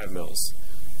 3.75 mils,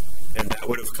 and that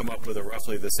would have come up with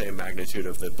roughly the same magnitude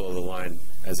of the below the line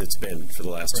as it's been for the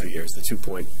last 2 years, the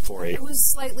 2.48. It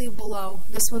was slightly below.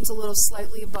 This one's a little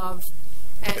slightly above,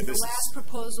 and the last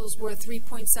proposals were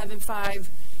 3.75.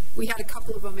 We had a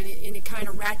couple of them, and it kind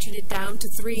of ratcheted down to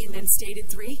 3, and then stayed at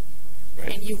 3,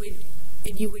 right.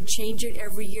 And you would change it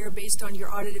every year based on your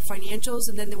audited financials,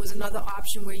 and then there was another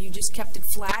option where you just kept it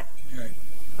flat. Right.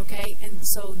 Okay, and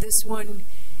so this one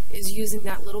is using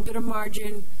that little bit of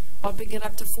margin, upping it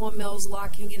up to 4 mils,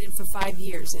 locking it in for 5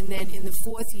 years. And then in the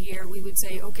 4th year, we would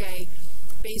say, okay,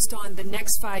 based on the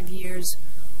next 5 years,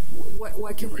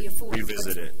 what can we afford?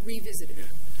 Revisit it. Revisit it.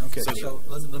 Yeah. Okay, so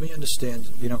let me understand.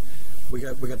 You know, we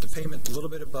got the payment a little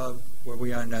bit above where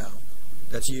we are now.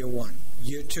 That's year 1.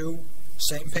 Year 2,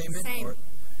 same payment? Same. Or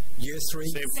year 3?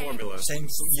 Same formula. Same.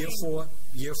 Year 4?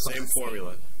 Year 5? Same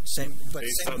formula. Same, but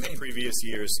based same on payment. the previous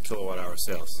year's kilowatt hour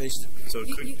sales. So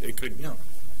it could no.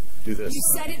 do this. You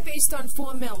set it based on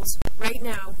 4 mils right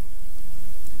now,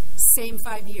 same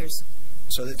 5 years.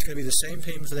 So that's going to be the same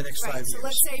payment for the next 5 years. So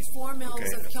let's say 4 mils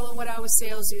of kilowatt hour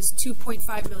sales is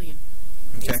 2.5 million.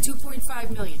 Okay. It's 2.5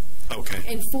 million.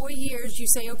 Okay. In 4 years, you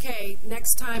say, okay,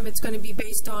 next time it's going to be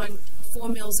based on 4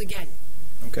 mils again.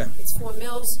 Okay. It's 4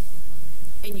 mils,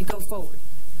 and you go forward.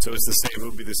 So it's the same. It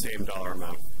would be the same dollar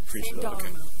amount for each of them. Okay.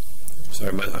 Sorry,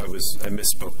 I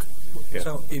misspoke. Yeah.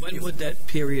 So when would that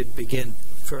period begin?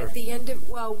 At the end of,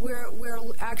 well,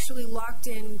 we're actually locked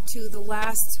into the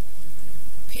last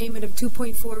payment of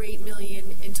 $2.48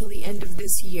 million until the end of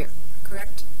this year.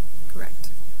 Correct. Right.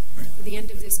 The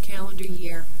end of this calendar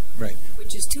year. Right.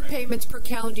 Which is 2 payments per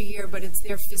calendar year, but it's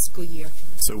their fiscal year.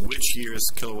 So which year's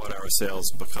kilowatt hour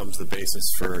sales becomes the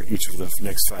basis for each of the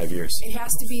next 5 years? It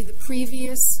has to be the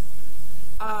previous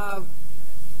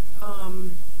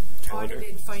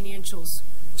audited financials.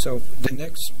 So the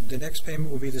next payment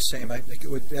will be the same. I think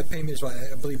that payment is,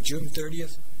 I believe, June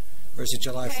 30th, or is it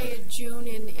July 1st? Pay it June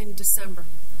and December.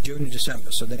 June and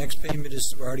December. So the next payment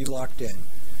is already locked in.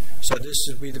 So this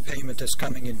will be the payment that's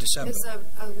coming in December.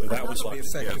 That was will be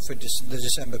effective for the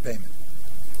December payment.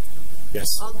 Yes.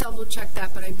 I'll double check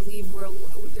that, but I believe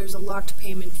there's a locked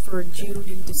payment for June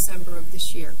and December of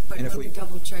this year. But let me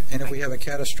double check. And if we have a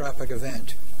catastrophic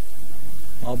event,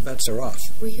 all bets are off.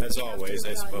 As always,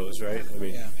 I suppose, right? I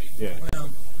mean, yeah.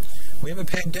 Well, we have a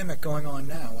pandemic going on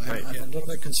now. I'm a little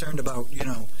bit concerned about,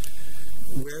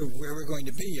 where we're going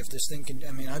to be if this thing can.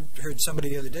 I mean, I heard somebody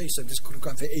the other day said this could have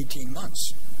gone for 18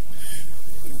 months.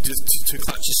 Just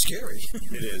Which is scary.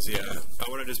 It is, yeah. I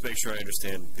want to just make sure I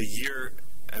understand. The year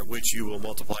at which you will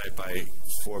multiply it by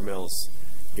 4 mils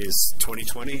is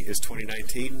 2020, is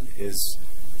 2019, is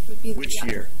which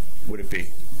year would it be?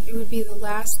 It would be the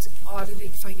last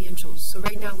audited financials. So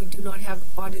right now we do not have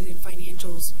audited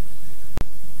financials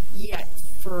yet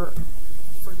for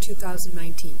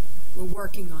 2019. We're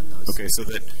working on those. Okay, so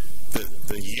that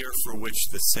the year for which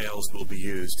the sales will be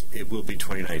used, it will be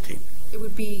 2019. It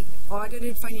would be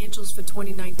audited financials for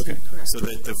 2019, Okay. correct? So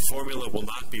that the formula will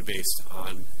not be based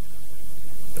on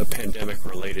a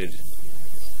pandemic-related,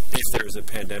 if there is a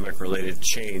pandemic-related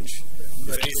change.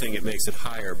 If anything, it makes it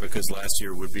higher because last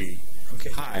year would be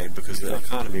high because the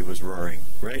economy was roaring,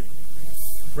 right?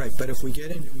 Right, but if we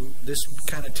get in, this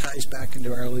kind of ties back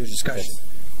into our earlier discussion.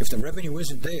 If the revenue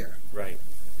isn't there, right,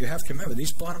 you have to remember,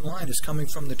 these bottom line is coming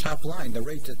from the top line, the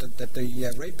rate that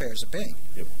the ratepayers are paying.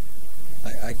 Yep.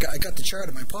 I got the chart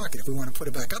in my pocket if we want to put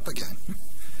it back up again.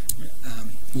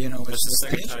 That's the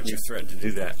second time you threatened to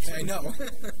do that. I know.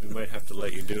 We might have to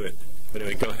let you do it. But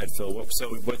anyway, go ahead, Phil. So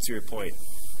what's your point?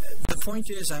 The point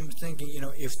is, I'm thinking,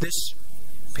 if this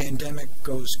pandemic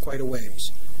goes quite a ways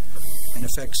and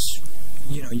affects,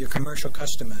 your commercial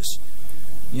customers,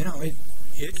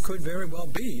 it could very well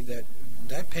be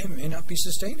that payment may not be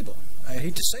sustainable. I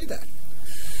hate to say that.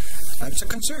 It's a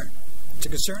concern. It's a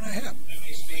concern I have. Let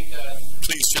me speak.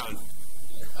 Please, John.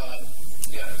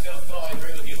 Yeah, Phil, I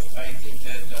agree with you. I think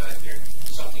that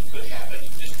something could happen. You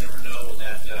just never know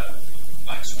that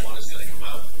Black Swan is going to come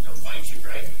out and fight you,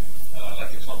 right?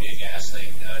 Like the Columbia Gas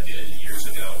thing did years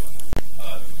ago.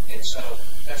 And so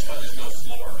that's why there's no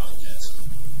floor on this.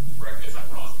 Correct me if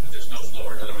I'm wrong, but there's no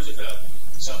floor. In other words, if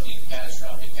something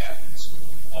catastrophic happens,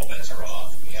 all bets are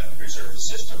off. We have to preserve the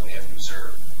system. We have to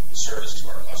preserve the service to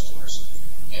our customers.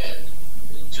 And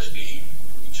we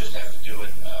just have to do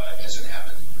it as it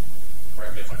happened.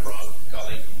 Correct me if I'm wrong,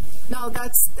 Colleen. No,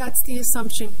 that's the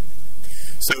assumption.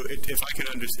 So if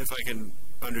I can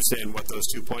understand what those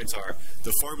 2 points are,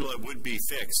 the formula would be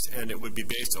fixed, and it would be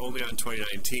based only on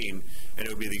 2019, and it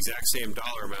would be the exact same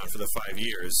dollar amount for the 5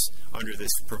 years under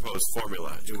this proposed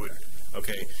formula. It would.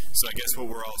 Okay, so I guess what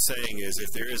we're all saying is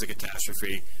if there is a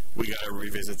catastrophe, we got to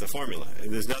revisit the formula.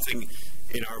 And there's nothing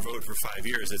in our vote for 5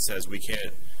 years that says we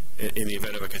can't, in the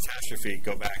event of a catastrophe,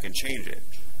 go back and change it.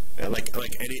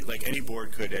 Like any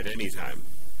board could at any time.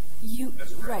 You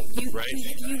right?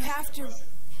 You have to.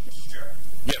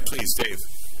 Yeah, please, Dave.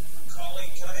 Colleen,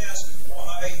 can I ask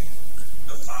why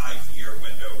the 5-year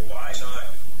window? Why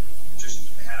not just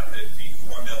have it be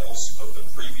formulas of the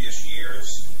previous year's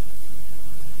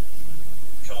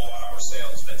kilowatt-hour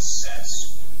sales that sets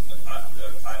the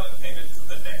pilot payment for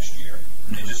the next year,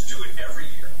 and just do it every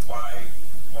year? Why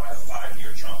a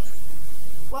 5-year chunk?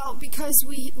 Well, because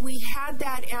we had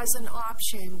that as an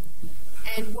option,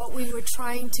 and what we were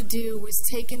trying to do was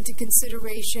take into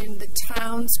consideration the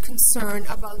town's concern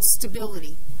about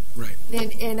stability. Right.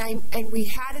 And we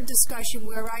had a discussion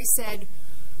where I said,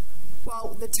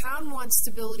 well, the town wants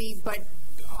stability, but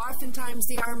oftentimes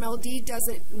the RMLD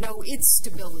doesn't know its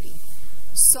stability.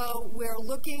 So we're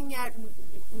looking at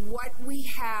what we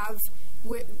have.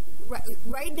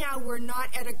 Right now, we're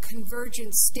not at a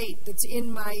convergent state that's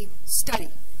in my study.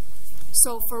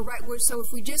 So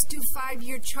if we just do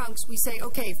 5-year chunks, we say,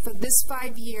 okay, for this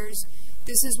 5 years,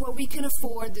 this is what we can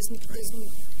afford.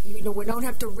 We don't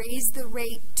have to raise the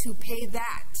rate to pay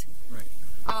that. Right.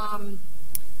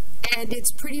 And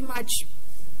it's pretty much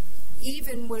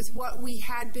even with what we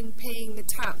had been paying the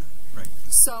town. Right.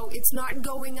 So it's not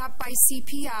going up by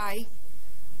CPI.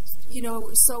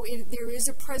 So there is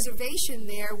a preservation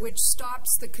there which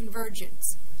stops the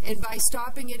convergence. And by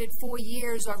stopping it at 4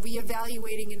 years or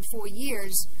reevaluating in 4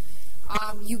 years,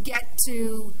 you get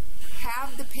to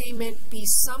have the payment be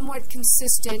somewhat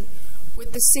consistent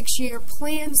with the 6-year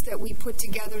plans that we put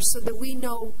together so that we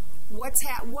know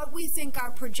what we think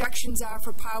our projections are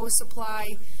for power supply,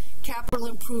 capital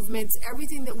improvements,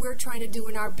 everything that we're trying to do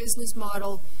in our business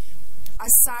model,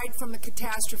 aside from a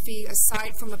catastrophe,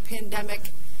 aside from a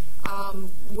pandemic.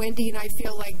 Wendy and I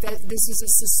feel like that this is a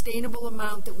sustainable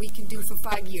amount that we can do for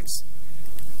 5 years.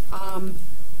 And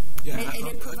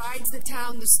it provides the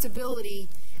town the stability,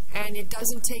 and it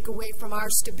doesn't take away from our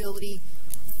stability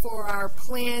for our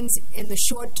plans in the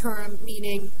short term,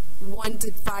 meaning 1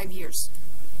 to 5 years.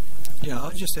 Yeah,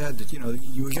 I'll just add that,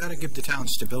 you got to give the town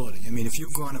stability. I mean, if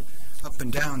you've gone up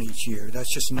and down each year,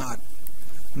 that's just not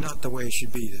the way it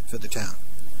should be for the town.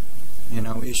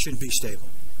 It should be stable.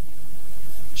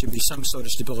 Should be some sort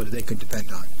of stability they can depend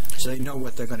on, so they know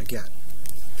what they're going to get,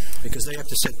 because they have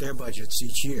to set their budgets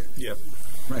each year. Yep.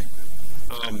 Right.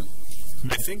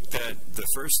 I think that the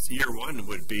first year one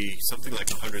would be something like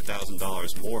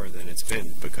 $100,000 more than it's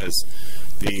been, because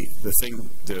the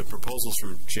proposals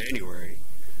from January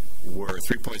were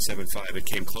 3.75. It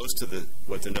came close to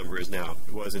what the number is now.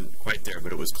 It wasn't quite there,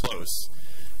 but it was close.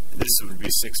 This would be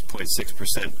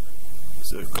 6.6%.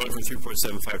 So going from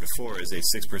 3.75 to 4 is a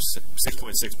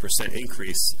 6.6%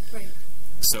 increase. Right.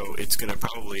 So it's going to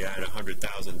probably add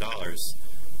 $100,000.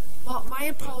 Well, my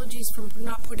apologies for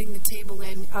not putting the table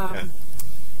in,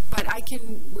 but I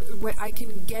can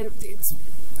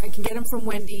get them from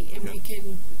Wendy, and we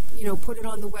can, put it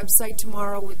on the website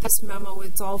tomorrow with this memo.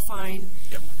 It's all fine.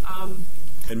 Yep.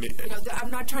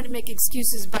 I'm not trying to make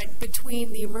excuses, but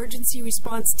between the emergency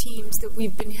response teams that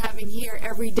we've been having here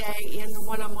every day and the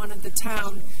one I'm on at the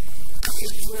town,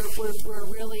 we're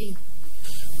really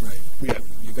right. Yeah.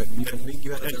 You got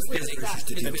other issues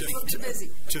to deal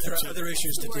with. There are other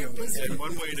issues to deal with. And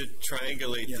one way to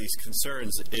triangulate these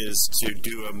concerns is to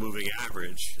do a moving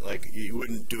average. Like, you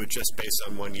wouldn't do it just based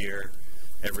on 1 year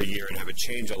every year and have it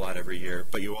change a lot every year,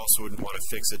 but you also wouldn't want to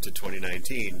fix it to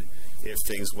 2019 if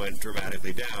things went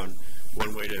dramatically down.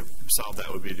 One way to solve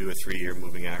that would be to do a 3-year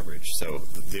moving average. So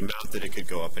the amount that it could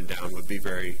go up and down would be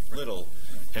very little,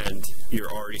 and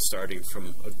you're already starting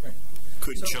from a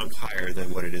good chunk higher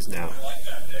than what it is now. I like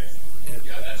that, Dave.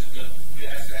 Yeah, that's good.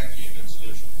 That's actually a good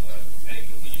solution.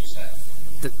 Anything to use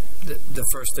that. The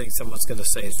first thing someone's going to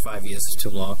say is 5 years is too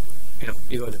long.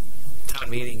 You go to town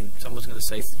meeting and someone's going to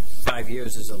say 5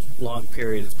 years is a long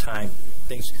period of time.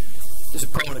 There's a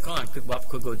pro and a con. Could go up,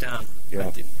 could go down.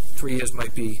 Yeah. 3 years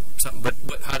might be something,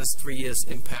 but how does 3 years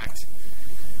impact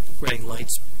Reading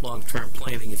Light's long-term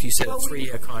planning? If you said a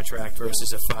 3-year contract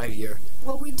versus a 5-year.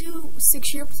 Well, we do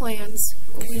 6-year plans.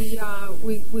 We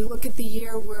look at the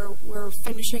year we're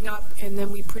finishing up, and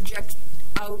then we project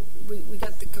out. We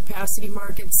got the capacity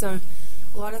markets. A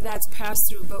lot of that's passed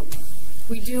through, but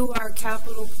we do our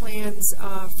capital plans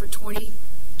for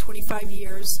 25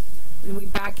 years, and we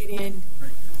back it in.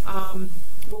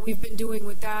 What we've been doing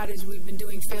with that is we've been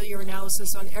doing failure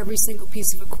analysis on every single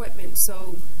piece of equipment.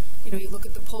 So, you look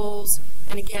at the poles,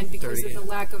 and again, because of the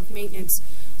lack of maintenance.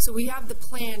 So we have the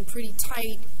plan pretty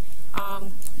tight.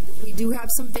 We do have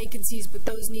some vacancies, but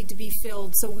those need to be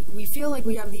filled. So we feel like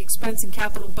we have the expense and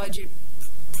capital budget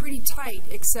pretty tight,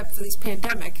 except for this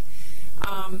pandemic.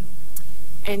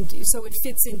 And so it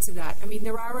fits into that. I mean,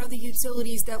 there are other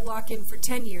utilities that lock in for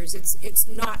 10 years. It's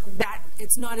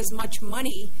not as much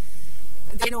money.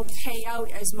 They don't pay out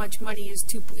as much money as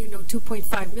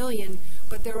 $2.5 million,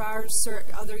 but there are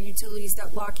other utilities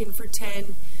that lock in for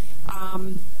 10. I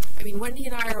mean, Wendy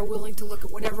and I are willing to look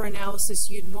at whatever analysis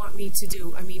you'd want me to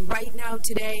do. I mean, right now,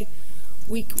 today,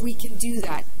 we can do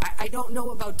that. I don't know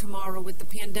about tomorrow with the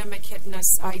pandemic hitting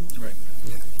us. Right.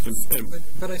 Yeah.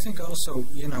 But I think also,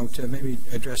 to maybe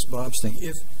address Bob's thing,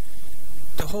 if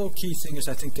the whole key thing is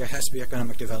I think there has to be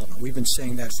economic development. We've been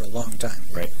saying that for a long time.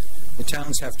 Right. The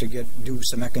towns have to do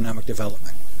some economic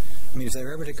development. I mean, if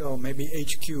they're ever to go, maybe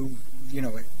HQ,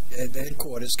 at the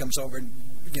headquarters comes over and,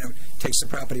 takes the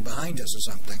property behind us or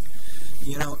something.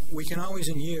 We can always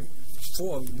in year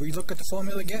 4, we look at the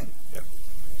formula again. Yeah.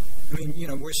 I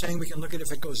mean, we're saying we can look at it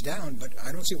if it goes down, but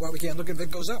I don't see why we can't look at it if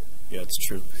it goes up. Yeah, it's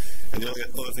true. And the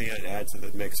other thing I'd add to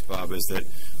the mix, Bob, is that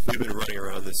we've been running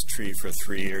around this tree for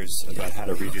 3 years about how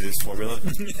to redo this formula.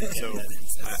 So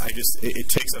it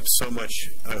takes up so much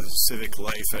civic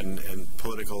life and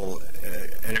political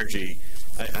energy.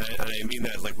 I mean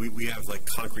that, like, we have, like,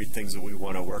 concrete things that we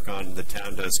want to work on. The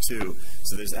town does, too.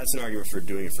 So that's an argument for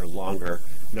doing it for longer,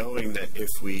 knowing that if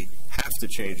we have to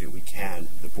change it, we can.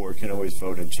 The board can always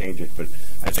vote and change it. But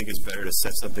I think it's better to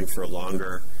set something for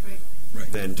longer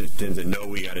than to know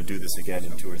we got to do this again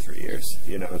in 2 or 3 years.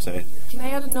 You know what I'm saying? Can I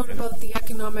add a note about the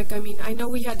economic? I mean, I know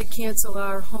we had to cancel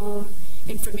our home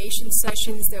information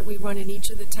sessions that we run in each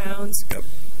of the towns. Yep.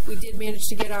 We did manage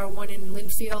to get our one in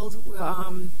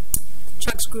Linfield.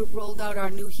 Chuck's group rolled out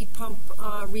our new heat pump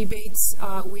rebates.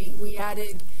 We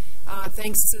added,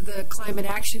 thanks to the Climate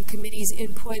Action Committee's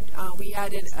input, we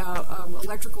added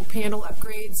electrical panel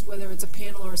upgrades, whether it's a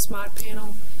panel or a smart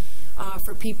panel,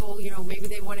 for people, maybe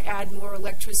they want to add more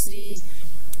electricity.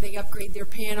 They upgrade their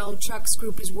panel. Chuck's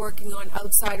group is working on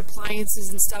outside appliances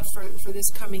and stuff for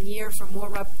this coming year for more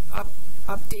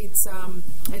updates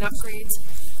and upgrades.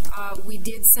 We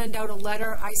did send out a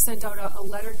letter. I sent out a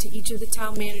letter to each of the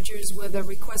town managers with a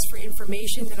request for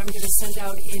information that I'm going to send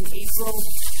out in April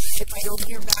if I don't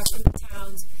hear back from the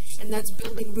towns, and that's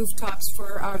building rooftops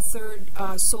for our third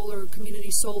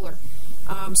community solar.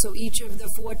 So each of the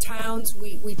 4 towns,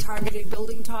 we targeted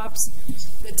building tops.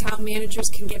 The town managers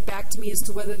can get back to me as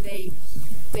to whether they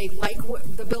like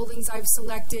the buildings I've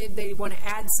selected, they want to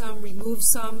add some, remove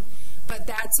some. But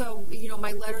that's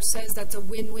my letter says that's a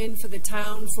win-win for the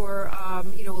town for, a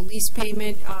lease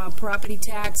payment, property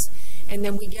tax, and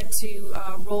then we get to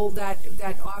roll that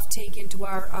offtake into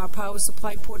our power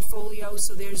supply portfolio.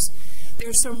 So there's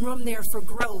some room there for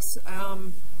growth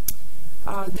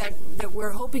that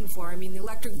we're hoping for. I mean, the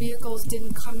electric vehicles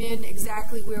didn't come in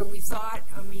exactly where we thought.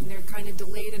 I mean, they're kind of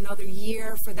delayed another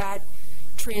year for that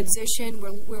transition.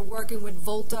 We're working with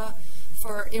Volta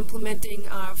for implementing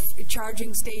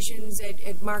charging stations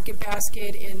at Market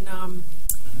Basket and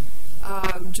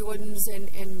Jordan's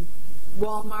and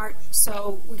Walmart.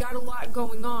 So we got a lot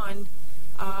going on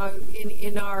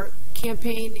in our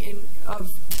campaign of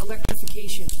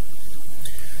electrification.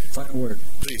 Final word.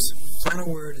 Please.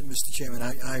 Final word, Mr. Chairman.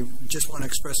 I just want to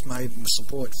express my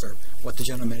support for what the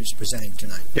gentleman is presenting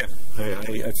tonight. Yeah,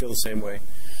 I feel the same way.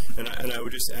 And I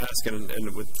would just ask, and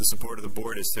with the support of the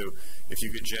board, is to, if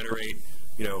you could generate,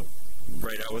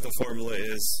 write out what the formula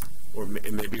is, or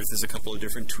maybe if there's a couple of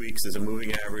different tweaks, there's a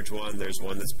moving average one, there's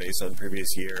one that's based on the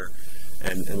previous year,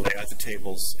 and lay out the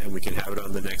tables, and we can have it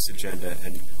on the next agenda.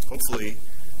 And hopefully,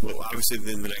 obviously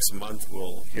in the next month,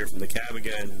 we'll hear from the CAB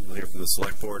again, we'll hear from the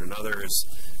select board and others,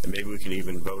 and maybe we can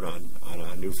even vote on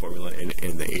a new formula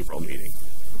in the April meeting.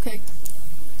 Okay.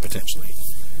 Potentially.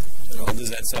 Does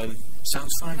that sound?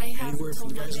 Sounds fine. I have Anywhere until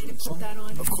from you guys Monday on to the put phone? that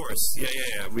on. Of course.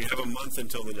 Yeah. We have a month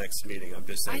until the next meeting. I'm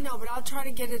just saying. I know, but I'll try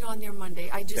to get it on there Monday.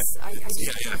 I just Yeah. don't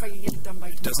know if I can get it done by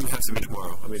tomorrow. It doesn't have to be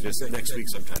tomorrow. I mean, just next week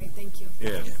sometime. Okay, thank you.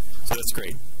 Yeah. So that's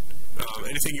great.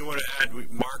 Anything you want to add,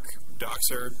 Mark,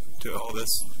 Doxer, to all this?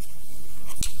 I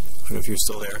don't know if you're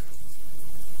still there.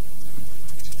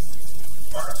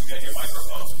 Mark, you got your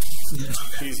microphone.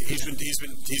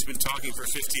 He's been talking for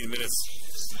 15 minutes.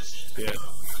 Yeah.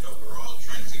 We're all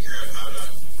trying to figure out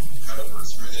how to work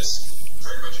through this.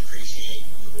 Very much appreciate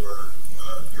your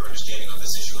understanding on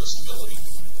this issue of stability.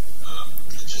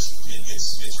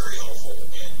 It's very helpful.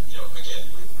 And again,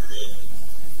 we're in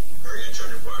very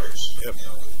uncharted waters. Yep.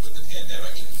 With the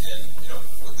pandemic, and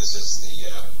this is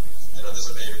I know there's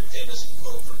a very famous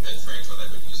quote from Ben Franklin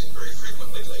I've been using very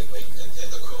frequently lately, and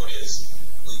the quote is,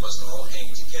 "We must all hang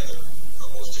together, but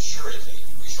most assuredly,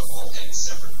 we shall all hang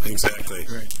separately." Exactly.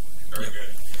 Right. Very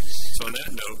good. So on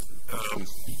that note,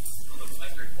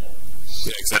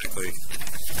 yeah, exactly.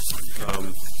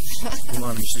 Come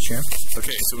on, Mr. Chair.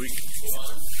 Okay, so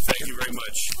thank you very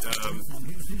much.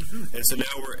 And so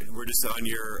now we're just on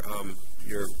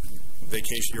your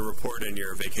vacation, your report and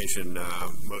your vacation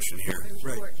motion here.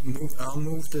 Right. I'll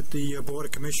move that the Board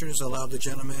of Commissioners allow the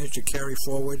general manager to carry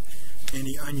forward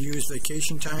any unused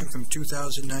vacation time from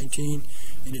 2019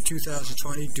 into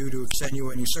 2020 due to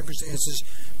extenuating circumstances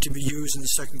to be used in the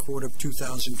second quarter of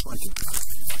 2020.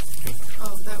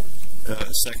 Oh, that.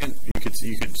 Second,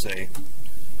 you could say.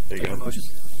 There you go. Motion.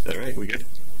 Is that right? We good?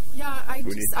 Yeah, I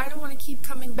don't want to keep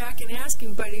coming back and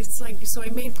asking, but it's like, so I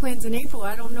made plans in April.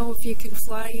 I don't know if you can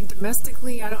fly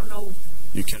domestically. I don't know.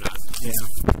 You cannot. Yeah.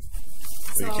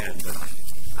 So You can.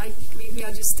 But maybe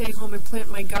I'll just stay home and plant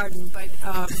my garden. But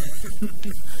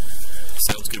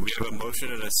sounds good. We have a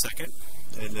motion and a second.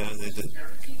 And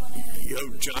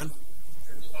John.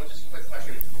 Oh, just a quick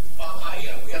question.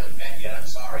 We haven't met yet. I'm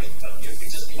sorry. It's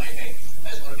just my name. I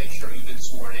just want to make sure you've been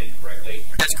sworn in correctly.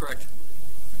 That's correct.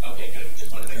 Okay, good.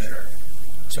 Just want to make sure.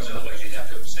 So otherwise you'd have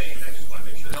to abstain. I just want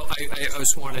to make sure. No, I was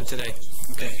sworn in today.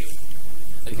 Thank you.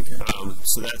 Thank you.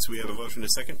 So we have a motion and a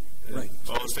second. Right.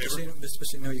 All in favor? Mr.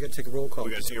 Pacino, you got to take a roll call.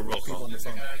 We got to take a roll call. On the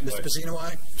phone. Mr. Pacino,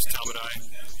 aye? Mr. Talbot, aye.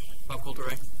 Bob Coulter,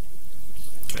 aye.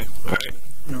 Okay. All right.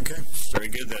 Okay. Very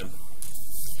good then.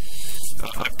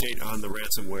 Update on the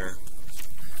ransomware.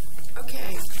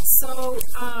 okay, so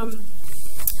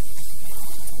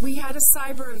we had a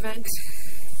cyber event,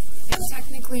 and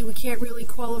technically we can't really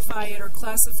qualify it or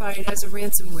classify it as a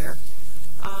ransomware.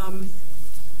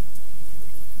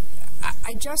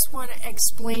 I just want to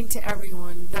explain to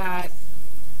everyone that,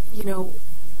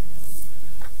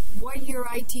 what your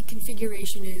IT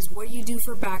configuration is, what you do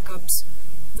for backups,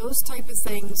 those type of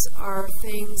things are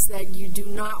things that you do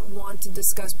not want to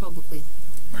discuss publicly.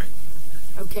 Right.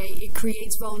 Okay, it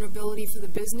creates vulnerability for the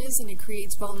business and it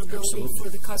creates vulnerability for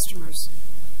the customers.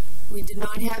 We did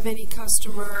not have any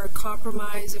customer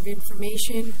compromise of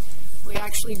information. We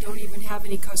actually don't even have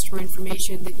any customer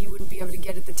information that you wouldn't be able to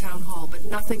get at the town hall, but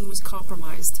nothing was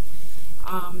compromised.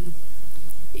 I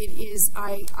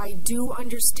do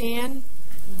understand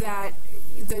that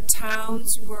the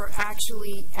towns were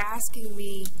actually asking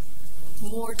me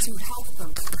more to help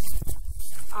them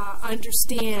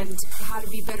understand how to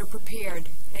be better prepared.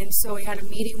 And so I had a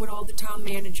meeting with all the town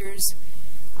managers,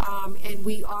 and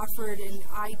we offered an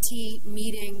IT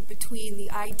meeting between the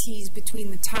ITs,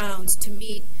 between the towns, to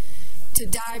meet, to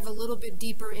dive a little bit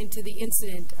deeper into the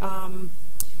incident.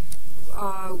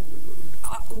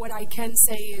 What I can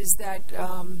say is that,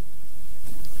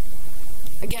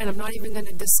 again, I'm not even going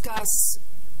to discuss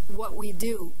what we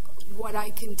do. What I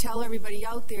can tell everybody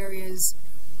out there is,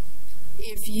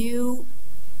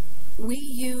 we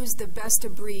use the best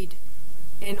of breed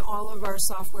in all of our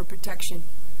software protection.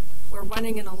 We're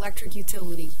running an electric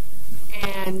utility.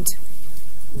 And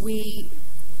we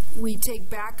take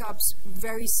backups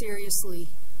very seriously,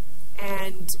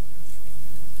 and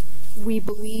we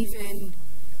believe in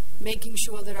making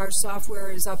sure that our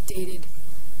software is updated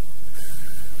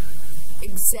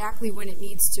exactly when it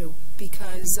needs to,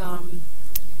 because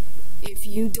if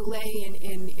you delay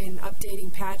in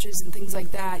updating patches and things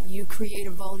like that, you create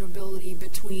a vulnerability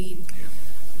between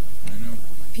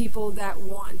people that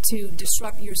want to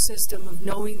disrupt your system of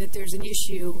knowing that there's an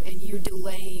issue and you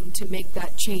delaying to make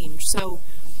that change. So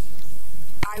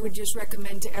I would just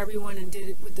recommend to everyone, and did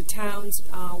it with the towns,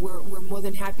 we're more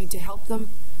than happy to help them.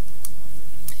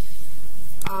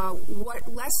 What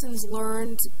lessons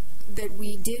learned that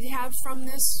we did have from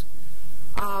this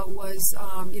was,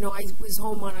 I was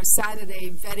home on a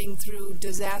Saturday vetting through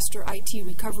disaster IT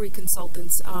recovery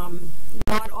consultants.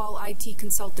 Not all IT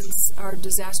consultants are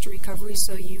disaster recovery,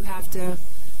 so you have to,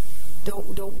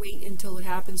 don't wait until it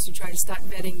happens to try to start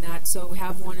vetting that, so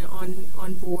have one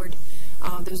on board.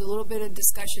 There's a little bit of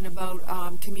discussion about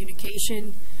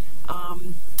communication,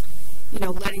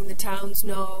 letting the towns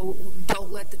know,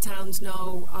 don't let the towns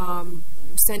know,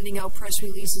 sending out press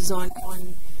releases on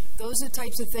those are the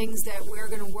types of things that we're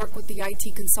going to work with the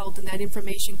IT consultant. That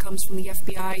information comes from the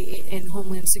FBI and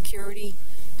Homeland Security,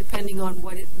 depending on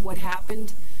what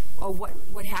happened or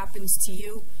what happens to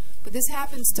you. But this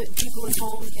happens to people at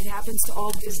home. It happens to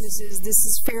all businesses. This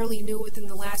is fairly new within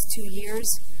the last 2 years.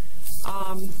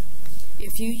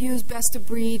 If you use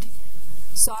best-of-breed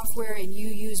software and you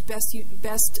use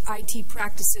best IT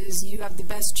practices, you have the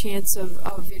best chance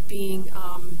of it being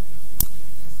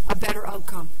a better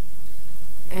outcome.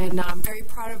 And I'm very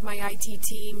proud of my IT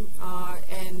team,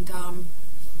 and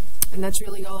that's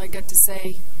really all I got to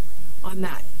say on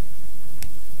that.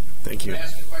 Thank you. Can I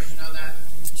ask a question on that?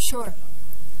 Sure.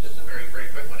 Just a very, very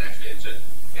quick one. Actually, it's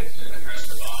an address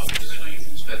to Bob, because I know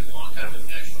you've spent a long time with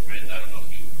National Grid. I don't know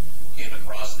if you came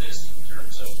across this in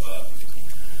terms of what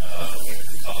your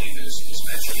colleague is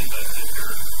mentioning, but if there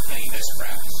are any best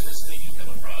practices that you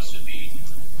come across, we'd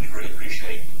really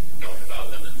appreciate knowing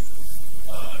about them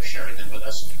and sharing them with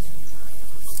us.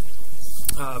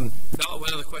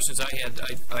 One of the questions I had,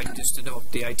 I just to know if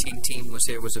the IT team was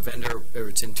there, was a vendor or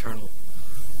it's internal.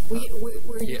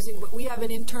 We have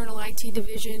an internal IT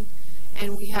division,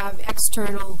 and we have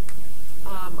external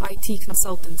IT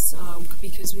consultants,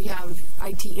 because we have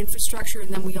IT infrastructure,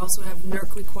 and then we also have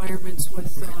NERC requirements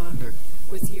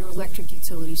with your electric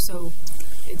utility. So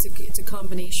it's a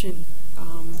combination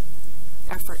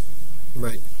effort.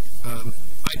 Right.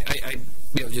 I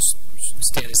just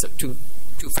stand as a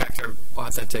two-factor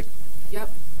authentic. Yep.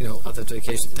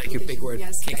 Authentication. Thank you, big word.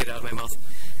 Yes. Can't get it out of my mouth.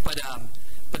 But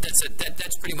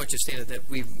that's pretty much a standard that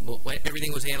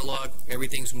everything was analog.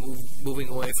 Everything's moving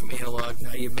away from analog.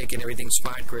 Now you're making everything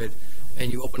smart grid,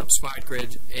 and you open up smart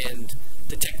grid, and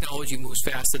the technology moves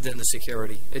faster than the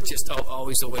security. It's just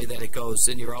always the way that it goes,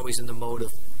 and you're always in the mode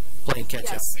of playing catch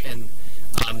up. Yes. And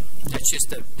that's just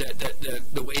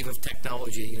the wave of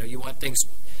technology. You want things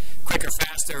quicker,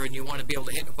 faster, and you want to be able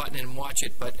to hit a button and watch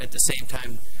it, but at the same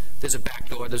time, there's a back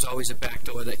door. There's always a back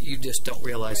door that you just don't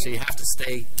realize. So you have to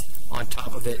stay on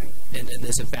top of it, and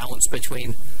there's a balance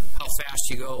between how fast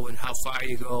you go and how far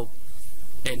you go,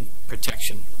 and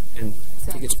protection. And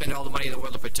you can spend all the money in the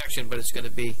world on protection, but it's going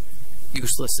to be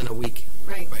useless in a week.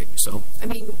 Right. So I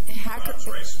mean,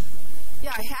 hackers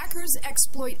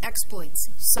exploit exploits.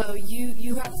 So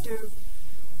you have to,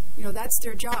 that's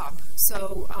their job.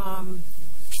 So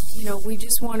we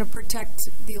just want to protect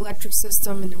the electric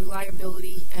system and the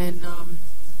reliability, and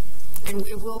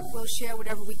we'll share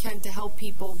whatever we can to help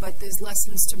people. But there's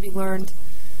lessons to be learned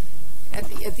at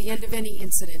the end of any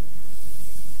incident.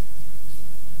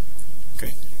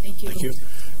 Okay. Thank you. Thank you.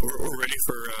 We're ready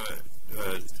for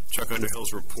Chuck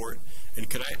Underhill's report. And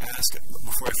could I ask,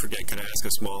 before I forget, could I ask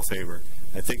a small favor?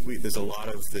 I think there's a lot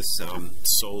of this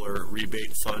solar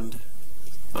rebate fund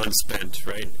unspent,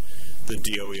 right? The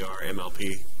DOER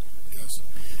MLP. Yes.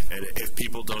 And if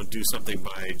people don't do something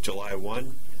by July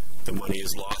 1, the money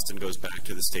is lost and goes back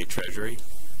to the state treasury.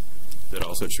 Is that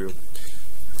also true?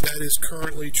 That is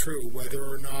currently true. Whether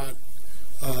or not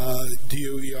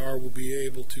DOER will be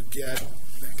able to get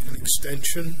an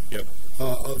extension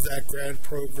of that grant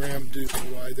program due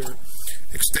to either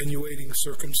extenuating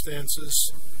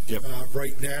circumstances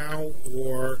right now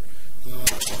or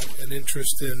an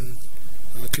interest in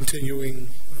continuing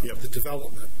the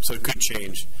development. So it could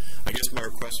change. I guess my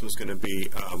request was going to be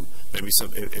maybe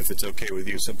if it's okay with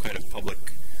you, some kind of public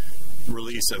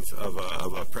release of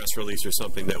a press release or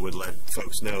something that would let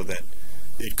folks know that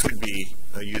it could be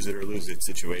a use it or lose it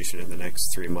situation in the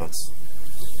next 3 months.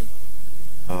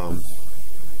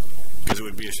 Because it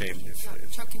would be a shame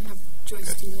if... Chuck can have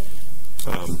Joyce do that.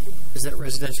 Is that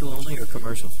residential only or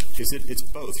commercial? It's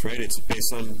both, right? It's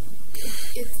based on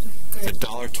It's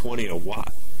 $1.20 a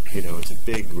watt. You know, it's a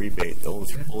big rebate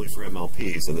only for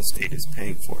MLPs, and the state is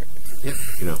paying for it. Yep.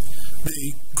 You know,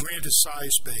 The grant is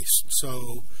size-based,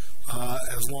 so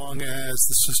as long as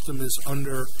the system is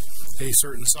under a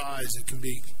certain size, it can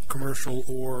be commercial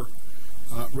or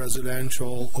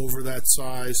residential. Over that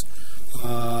size,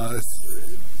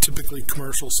 typically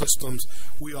commercial systems,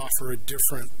 we offer a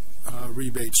different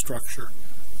rebate structure.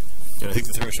 and I think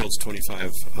the threshold's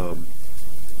 25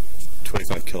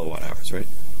 kilowatt hours, right?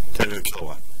 10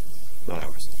 kilowatt, not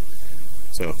hours.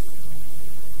 So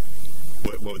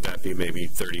what would that be? Maybe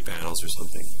 30 panels or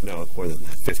something? No, more than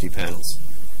that. 50 panels,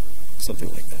 something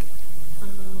like that.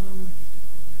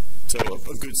 So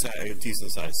a good size, a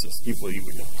decent size system. You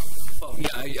would know. Oh,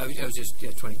 yeah, I was just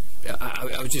 20.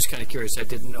 I was just kind of curious. I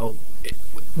didn't know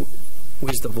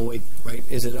where's the void, right?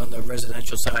 Is it on the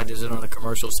residential side? Is it on the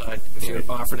commercial side? If you're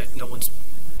offering it, no one's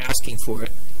asking for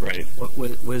it. Right.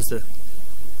 Where's the?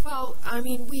 Well, I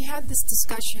mean, we had this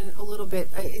discussion a little bit.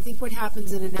 I think what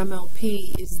happens in an MLP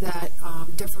is that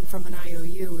different from an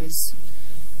IOU is,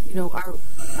 you know, our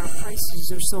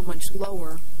prices are so much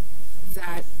lower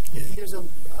that there's a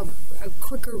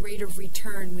quicker rate of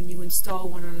return when you install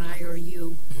one on an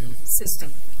IOU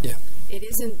system. Yeah. It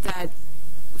isn't that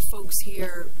folks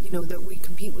here, you know, that we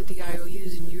compete with the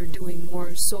IOUs and you're doing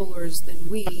more solars than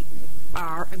we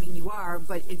are. I mean, you are,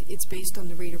 but it's based on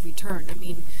the rate of return. I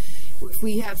mean, if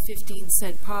we have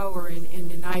 15-cent power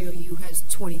and an IOU has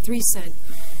 23-cent,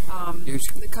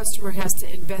 the customer has to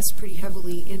invest pretty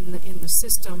heavily in the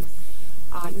system,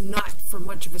 not for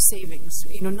much of a savings,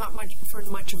 you know, not much for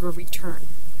much of a return.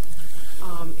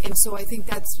 And so I think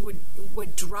that's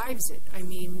what drives it. I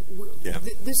mean,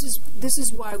 this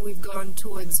is why we've gone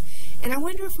towards, and I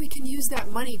wonder if we can use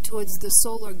that money towards the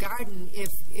solar garden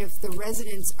if the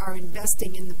residents are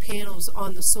investing in the panels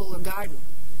on the solar garden.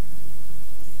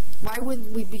 Why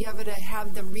wouldn't we be able to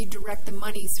have them redirect the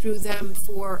money through them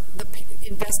for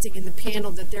investing in the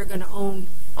panel that they're going to own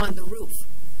on the roof?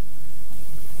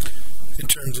 In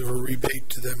terms of a rebate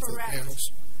to them for the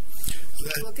panels.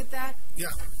 Can you look at that?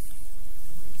 Yeah.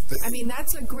 I mean,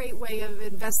 that's a great way of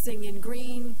investing in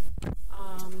green,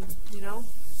 you know.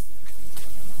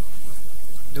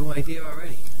 No idea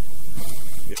already.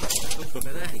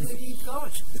 Where do you go?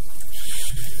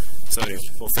 So,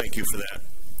 well, thank you for that.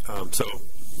 So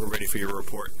we're ready for your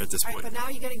report at this All point. right, but now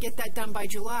you got to get that done by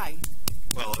July.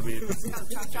 Well, I mean,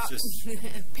 Chop, chop.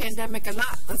 Pandemic or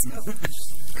not, let's go.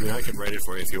 I mean, I can write it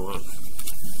for you if you want.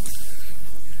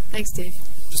 Thanks, Dave.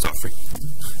 Just offering.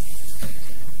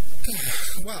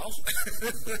 Well,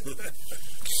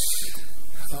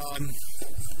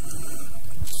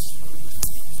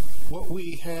 what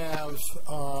we have,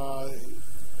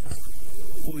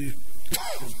 we've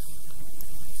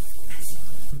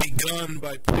begun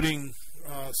by putting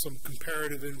some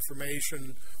comparative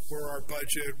information where our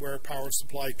budget, where power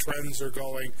supply trends are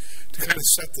going, to kind of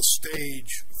set the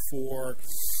stage for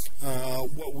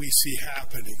what we see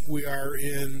happening. We are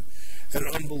in an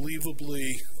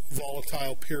unbelievably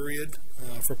volatile period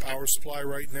for power supply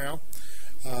right now.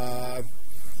 I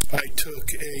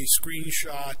took a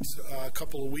screenshot a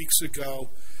couple of weeks ago,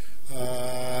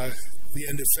 the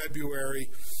end of February,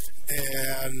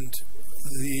 and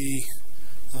the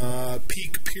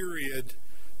peak period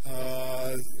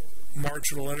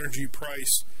marginal energy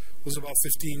price was about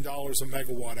 $15 a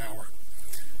megawatt hour.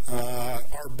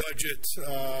 Our budget,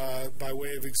 by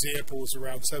way of example, is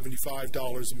around $75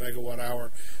 a megawatt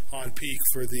hour on peak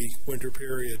for the winter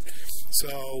period.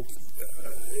 So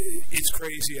it's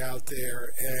crazy out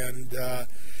there, and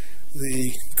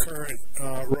the current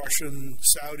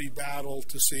Russian-Saudi battle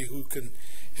to see who can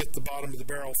hit the bottom of the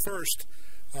barrel first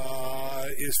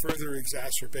is further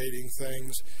exacerbating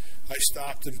things. I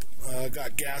stopped and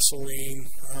got gasoline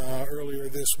earlier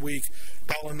this week,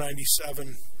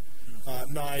 $1.97.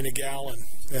 9 a gallon,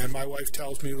 and my wife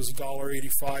tells me it was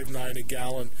 $1.85 9 a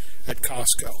gallon at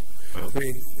Costco. Wow. I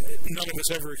mean, none of us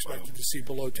ever expected to see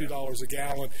below $2 a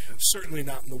gallon, certainly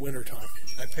not in the wintertime.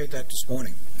 I paid that this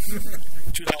morning.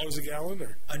 $2 a gallon,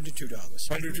 or under $2?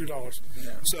 Under $2.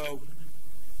 Yeah. So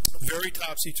very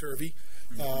topsy-turvy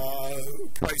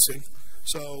pricing.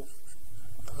 So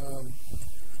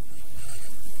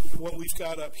what we've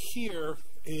got up here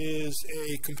is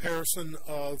a comparison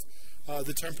of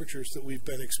the temperatures that we've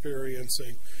been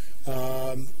experiencing.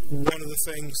 One of the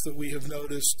things that we have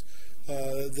noticed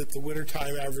that the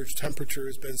wintertime average temperature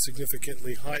has been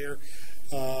significantly higher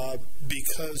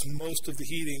because most of the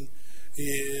heating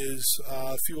is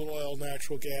fuel oil,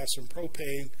 natural gas, and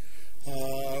propane.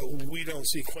 we don't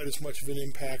see quite as much of an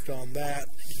impact on that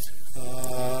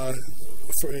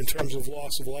in terms of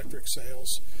loss of electric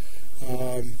sales.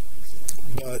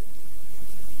 But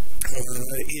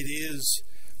it is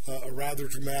a rather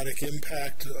dramatic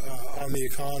impact on the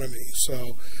economy.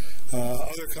 So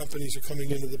other companies are coming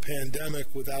into the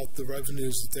pandemic without the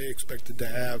revenues that they expected to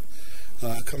have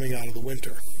coming out of the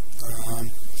winter.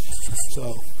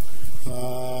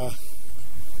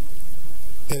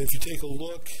 And if you take a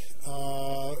look,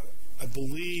 I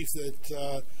believe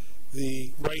that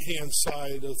the right-hand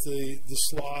side of the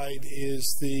slide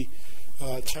is the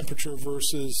temperature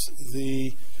versus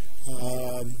the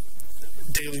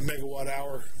daily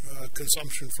megawatt-hour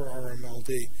consumption for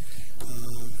RMLD.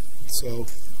 So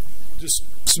just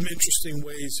some interesting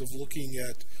ways of looking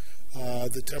at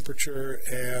the temperature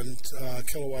and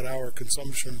kilowatt-hour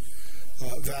consumption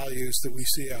values that we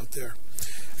see out there.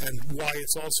 And why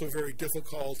it's also very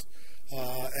difficult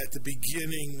at the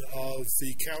beginning of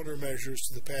the countermeasures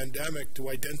to the pandemic to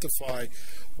identify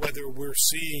whether we're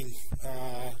seeing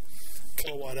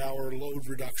kilowatt-hour load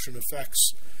reduction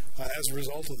effects as a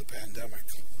result of the pandemic.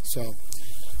 So,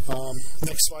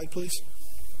 next slide, please.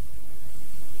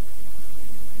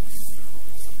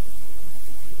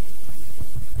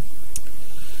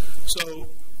 So,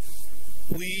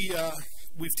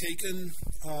 we've taken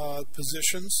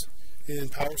positions in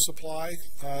power supply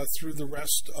through the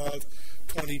rest of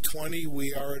 2020.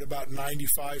 We are at about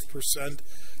 95%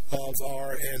 of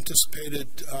our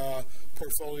anticipated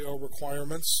portfolio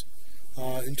requirements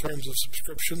in terms of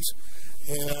subscriptions.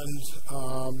 And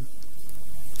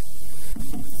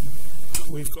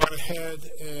we've gone ahead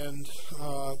and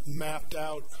mapped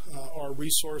out our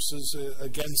resources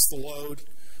against the load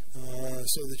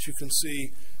so that you can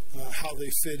see how they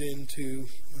fit into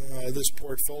this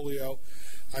portfolio.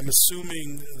 I'm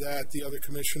assuming that the other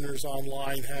commissioners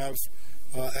online have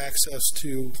access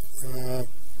to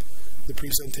the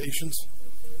presentations.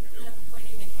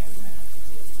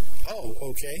 Oh,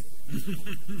 okay.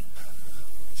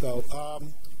 So,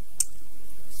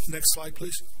 next slide,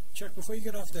 please. Chuck, before you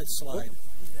get off that slide,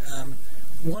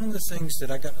 one of the things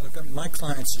that I got my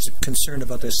clients is concerned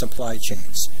about their supply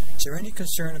chains. Is there any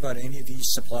concern about any of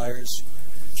these suppliers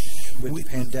with the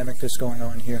pandemic that's going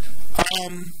on here?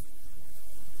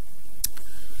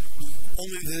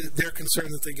 Only they're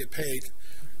concerned that they get paid,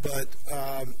 but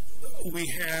we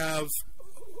have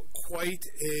quite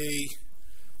a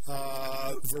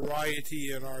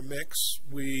variety in our mix.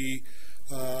 We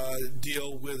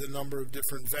deal with a number of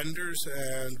different vendors,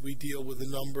 and we deal with a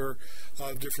number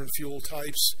of different fuel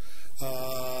types.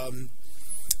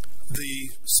 The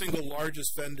single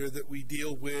largest vendor that we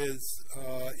deal with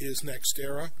is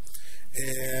NextEra,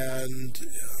 and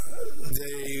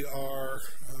they are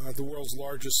the world's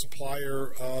largest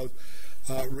supplier of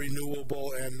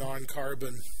renewable and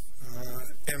non-carbon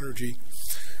energy.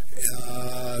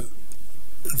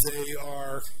 They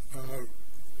are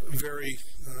very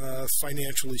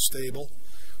financially stable.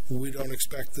 We don't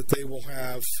expect that they will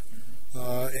have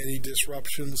any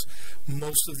disruptions.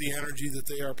 Most of the energy that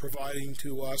they are providing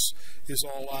to us is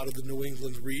all out of the New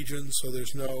England region, so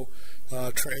there's no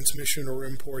transmission or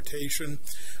importation.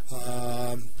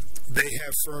 They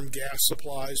have firm gas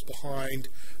supplies behind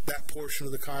that portion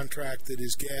of the contract that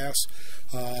is gas.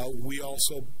 We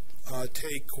also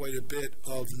take quite a bit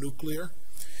of nuclear.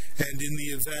 And in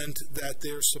the event that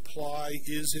their supply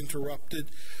is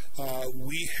interrupted,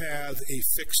 we have a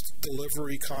fixed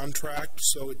delivery contract,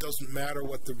 so it doesn't matter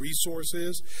what the resource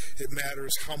is. It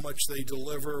matters how much they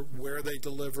deliver, where they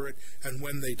deliver it, and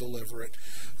when they deliver it.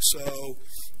 So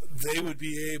they would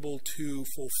be able to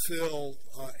fulfill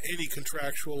any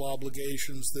contractual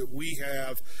obligations that we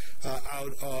have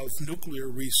out of nuclear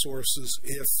resources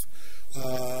if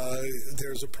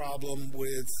there's a problem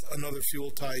with another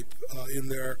fuel type in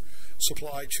their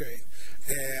supply chain.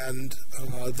 And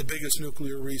the biggest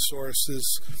nuclear resource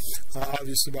is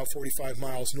obviously about 45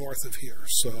 miles north of here,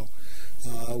 so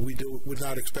we would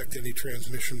not expect any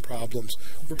transmission problems.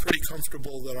 We're pretty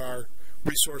comfortable that our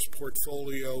resource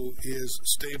portfolio is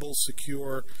stable,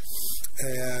 secure,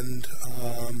 and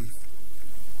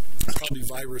probably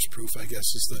virus-proof, I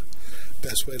guess, is the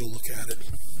best way to look at it.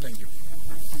 Thank you.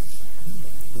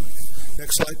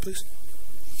 Next slide, please.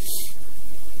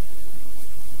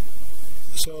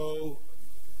 So,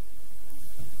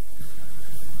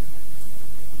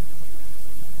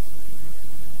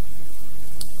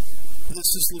 this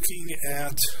is looking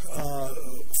at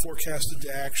forecasted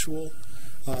to actual.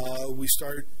 We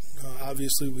start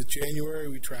obviously with January.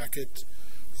 We track it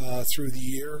through the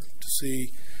year to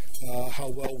see how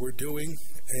well we're doing,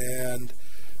 and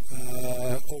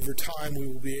over time, we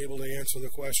will be able to answer the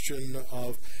question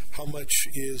of how much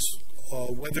is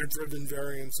weather-driven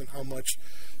variance and how much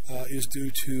is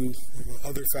due to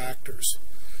other factors,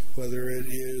 whether it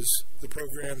is the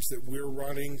programs that we're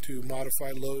running to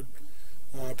modify load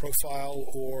profile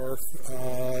or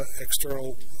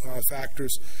external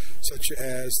factors such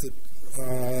as the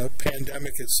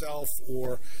pandemic itself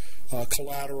or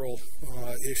collateral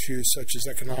issues such as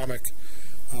economic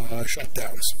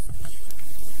shutdowns.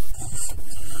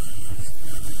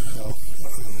 So,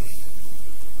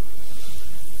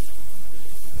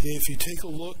 if you take a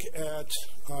look at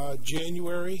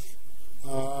January,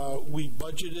 we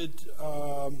budgeted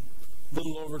a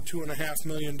little over $2.5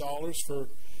 million for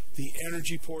the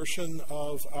energy portion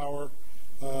of our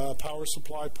power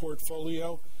supply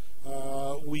portfolio.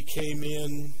 We came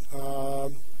in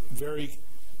very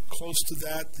close to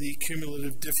that. The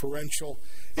cumulative differential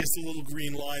is the little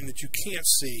green line that you can't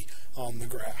see on the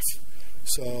graph.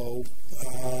 So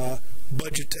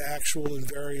budget to actual and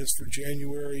variance for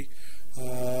January,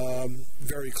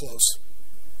 very close.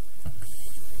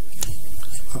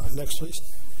 Next, please.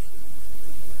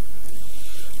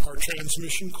 Our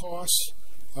transmission costs,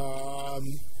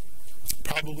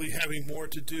 probably having more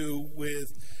to do with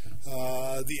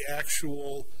the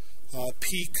actual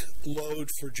peak load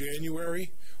for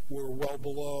January. We're well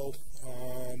below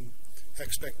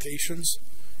expectations,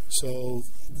 so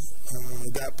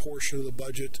that portion of the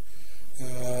budget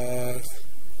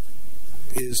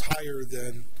is higher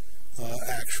than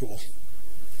actual.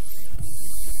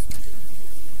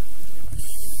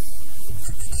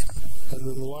 And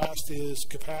then the last is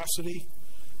capacity.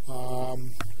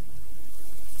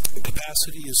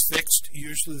 Capacity is fixed.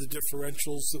 Usually the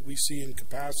differentials that we see in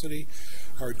capacity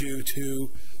are due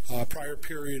to prior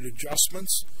period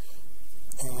adjustments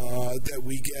that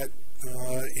we get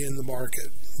in the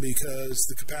market, because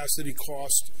the capacity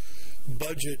cost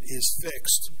budget is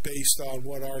fixed based on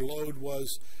what our load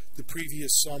was the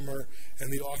previous summer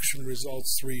and the auction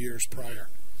results 3 years prior.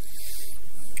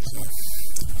 So,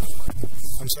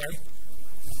 I'm sorry?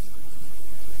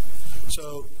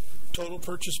 So total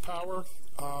purchase power,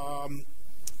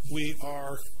 we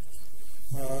are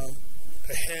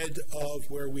ahead of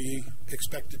where we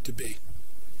expect it to be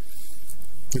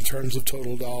in terms of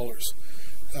total dollars.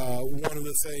 One of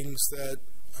the things that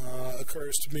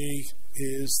occurs to me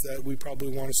is that we probably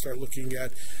want to start looking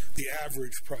at the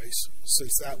average price,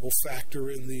 since that will factor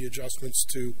in the adjustments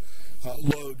to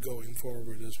load going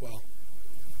forward as well.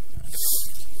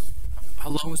 How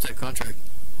long was that contract?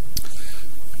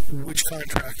 Which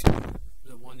contract?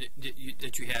 The one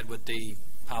that you had with the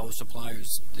power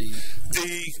suppliers.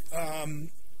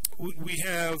 We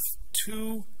have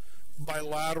two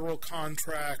bilateral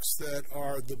contracts that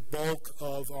are the bulk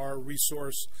of our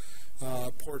resource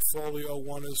portfolio.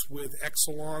 One is with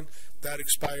Exelon. That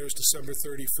expires December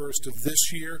 31st of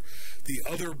this year. The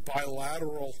other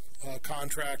bilateral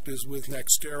contract is with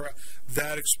NextEra.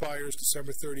 That expires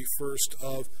December 31st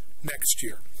of next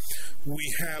year.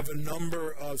 We have a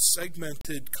number of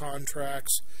segmented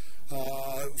contracts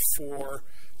for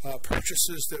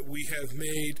purchases that we have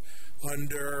made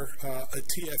under a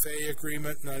TFA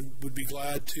agreement, and I would be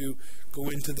glad to go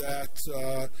into that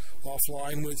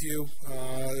offline with you,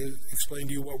 explain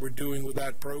to you what we're doing with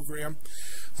that program.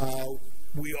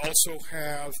 We also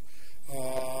have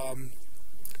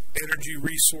energy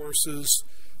resources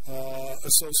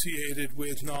associated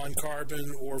with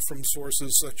non-carbon or from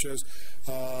sources such as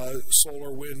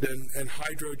solar, wind, and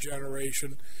hydro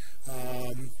generation.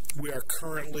 We are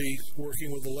currently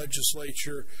working with the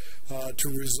legislature to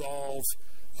resolve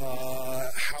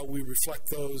how we reflect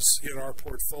those in our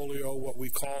portfolio, what we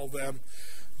call them.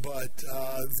 But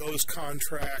those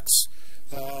contracts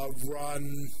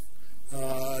run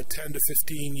 10 to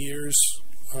 15 years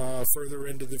further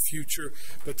into the future,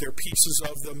 but they're pieces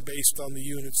of them based on the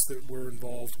units that we're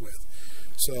involved with.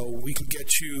 So we can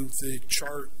get you the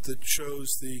chart that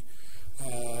shows the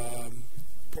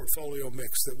portfolio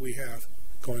mix that we have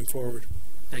going forward.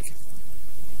 Thank you.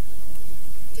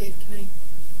 Dave, can I?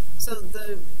 So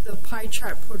the pie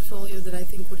chart portfolio that I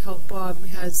think would help Bob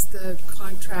has the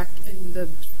contract and the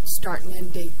start and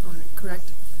end date on it,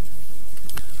 correct?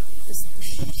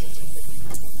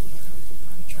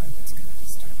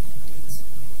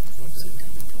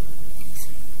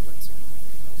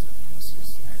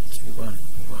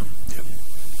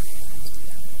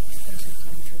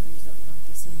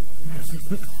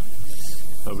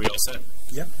 Are we all set?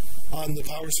 Yep. On the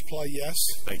power supply, yes.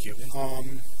 Thank you.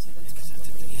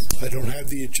 I don't have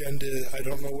the agenda. I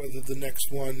don't know whether the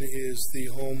next one is the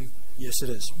home. Yes, it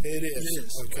is. It is. It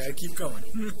is. Okay. Keep going.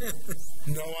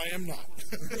 No, I am not.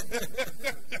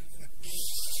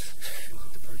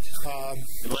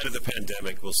 In light of the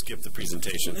pandemic, we'll skip the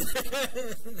presentation.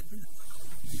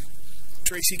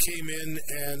 Tracy came in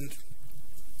and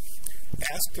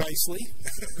asked nicely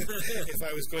if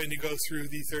I was going to go through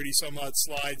the 30-some-odd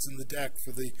slides in the deck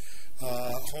for the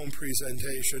home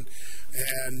presentation,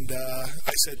 and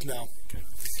I said no. Okay.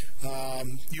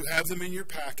 You have them in your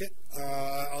packet.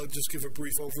 I'll just give a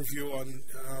brief overview on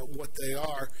what they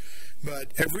are.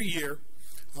 But every year,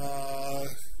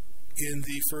 in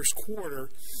the first quarter,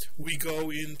 we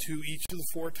go into each of the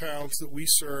 4 towns that we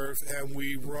serve, and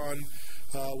we run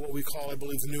what we call, I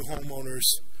believe, the new homeowners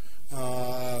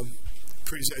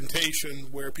presentation,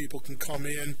 where people can come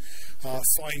in,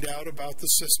 find out about the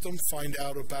system, find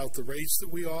out about the rates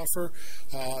that we offer,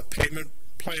 payment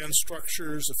plan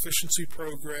structures, efficiency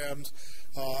programs,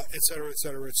 et cetera, et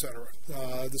cetera, et cetera.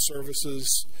 The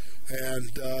services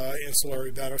and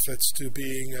ancillary benefits to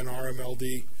being an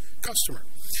RMLD customer.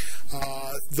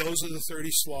 Those are the 30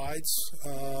 slides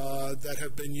that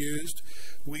have been used.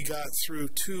 We got through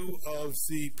 2 of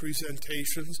the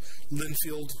presentations.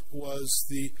 Linfield was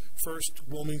the first,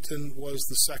 Wilmington was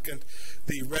the second.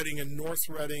 The Reading and North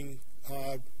Reading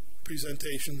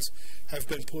presentations have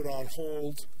been put on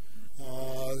hold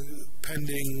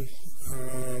pending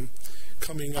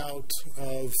coming out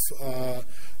of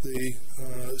the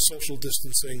social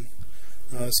distancing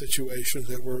situation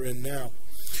that we're in now.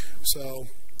 So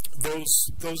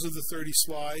those are the 30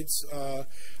 slides. I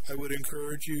would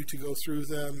encourage you to go through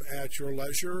them at your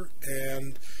leisure,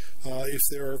 and if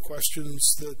there are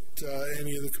questions that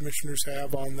any of the commissioners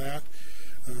have on that,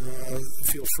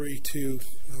 feel free to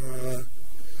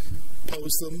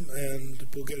pose them, and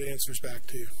we'll get answers back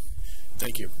to you.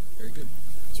 Thank you. Very good.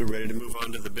 So ready to move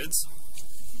on to the bids?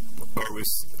 Or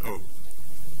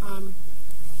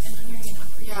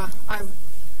Yeah,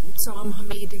 so I'm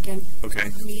Hamid again. Okay.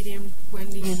 Hamid and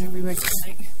Wendy and everybody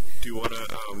tonight. Do you want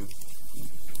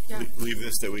to leave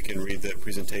this that we can read the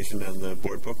presentation on the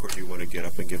board book, or do you want to get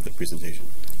up and give the presentation?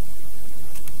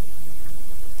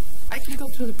 I can go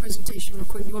through the presentation real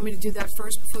quick. You want me to do that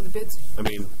first before the bids? I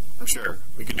mean, sure.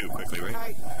 We can do it quickly, right? All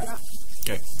right. Yeah.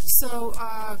 Okay. So,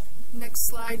 next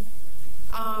slide.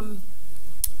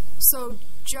 So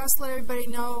just let everybody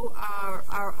know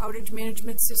our outage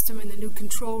management system in the new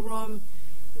control room,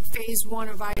 phase 1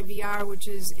 of IVR, which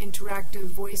is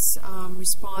interactive voice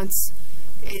response,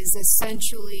 is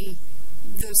essentially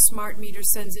the smart meter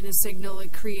sends in a signal,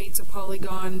 it creates a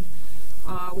polygon.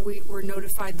 We're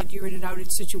notified that you're in an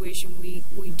outage situation.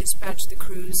 We dispatch the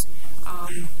crews.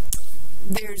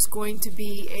 There's going to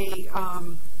be a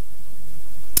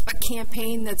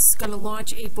campaign that's going to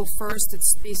launch April 1st.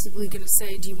 It's basically going to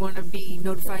say, do you want to be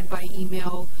notified by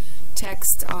email,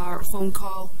 text, or phone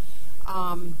call?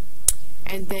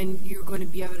 And then you're going to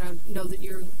be able to know that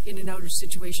you're in an outage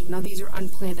situation. Now, these are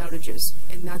unplanned outages,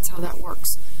 and that's how that works.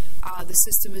 The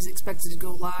system is expected to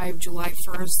go live July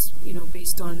 1st,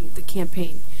 based on the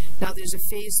campaign. Now, there's a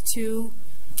phase 2.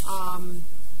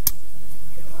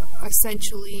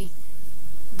 Essentially,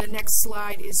 the next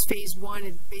slide is phase 1.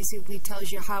 It basically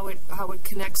tells you how it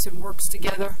connects and works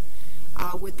together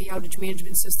with the outage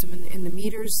management system and the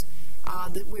meters.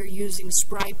 That we're using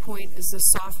SpryPoint as the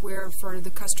software for the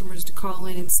customers to call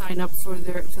in and sign up for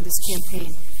this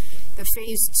campaign. The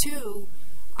phase 2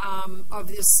 of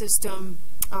this system,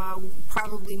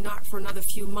 probably not for another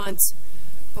few months,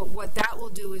 but what that will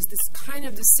do is this kind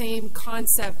of the same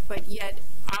concept, but yet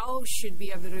OWL should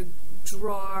be able to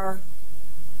draw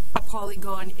a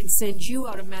polygon and send you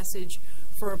out a message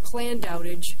for a planned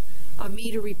outage, a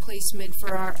meter replacement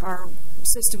for our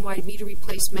system-wide meter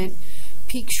replacement,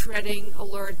 peak shredding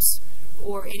alerts,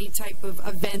 or any type of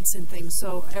events and things.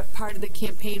 So part of the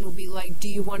campaign will be like, do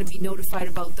you want to be notified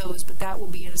about those? But that will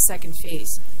be in a second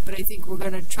phase. But I think we're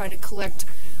going to try to collect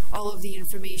all of the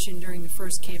information during the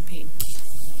first campaign.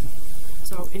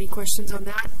 So any questions on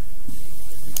that?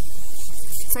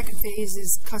 Second phase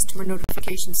is customer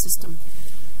notification system.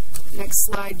 Next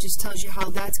slide just tells you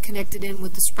how that's connected in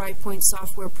with the SpryPoint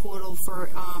software portal for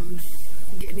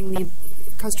getting the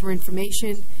customer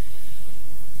information.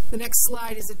 The next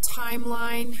slide is a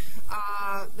timeline.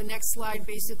 The next slide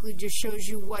basically just shows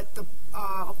you what the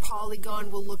a polygon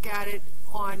will look at it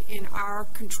in our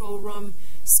control room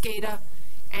SCADA,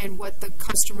 and what the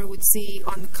customer would see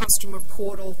on the customer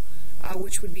portal,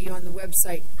 which would be on the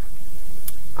website.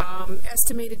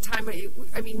 Estimated time.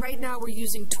 I mean, right now we're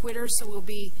using Twitter, so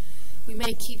we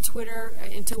may keep Twitter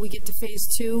until we get to phase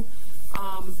 2.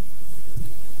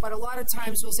 But a lot of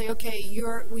times we'll say, okay,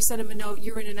 we send them a note,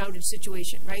 you're in an outage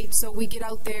situation, right? So we get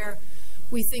out there,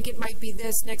 we think it might be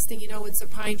this, next thing you know, it's a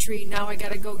pine tree, now I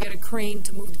got to go get a crane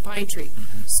to move the pine tree.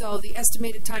 So the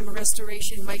estimated time of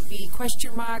restoration might be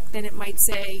question mark, then it might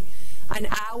say an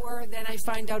hour, then I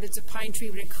find out it's a pine tree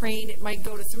with a crane, it might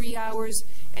go to 3 hours,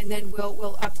 and then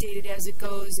we'll update it as it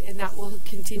goes, and that will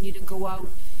continue to go out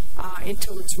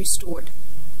until it's restored.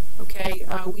 Okay,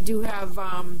 we do have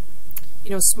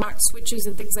smart switches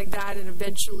and things like that, and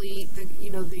eventually the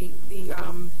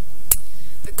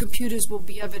computers will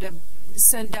be able to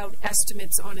send out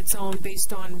estimates on its own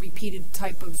based on repeated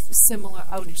type of similar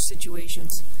outage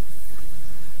situations.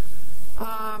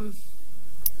 The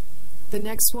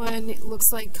next one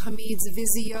looks like Hamid's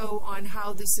Visio on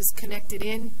how this is connected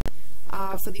in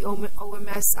for the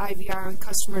OMS, IVR, and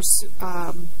customer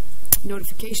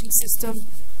notification system.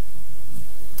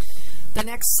 The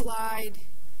next slide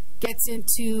gets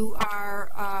into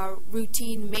our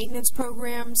routine maintenance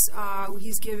programs.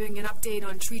 He's giving an update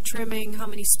on tree trimming, how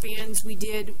many spans we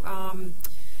did,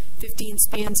 15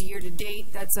 spans a year to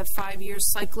date. That's a 5-year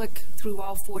cyclic through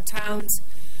all 4 towns.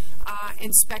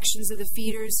 Inspections of the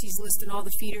feeders. He's listing all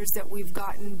the feeders that we've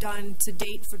gotten done to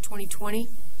date for 2020.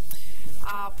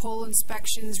 Pole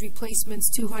inspections, replacements,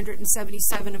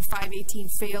 277 and 518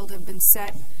 failed have been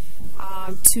set.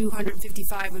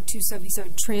 255 or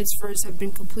 277 transfers have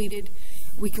been completed.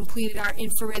 We completed our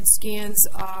infrared scans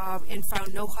and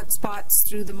found no hot spots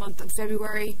through the month of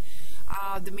February.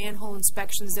 The manhole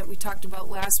inspections that we talked about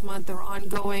last month are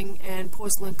ongoing, and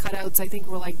porcelain cutouts, I think,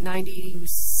 were like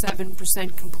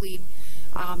 97% complete.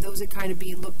 Those are kind of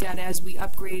being looked at as we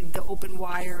upgrade the open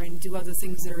wire and do other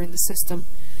things that are in the system.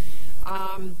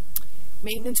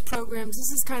 Maintenance programs,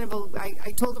 this is kind of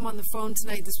I told them on the phone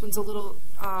tonight, this one's a little,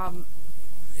 I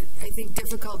think,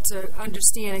 difficult to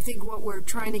understand. I think what we're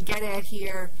trying to get at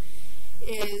here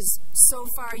is, so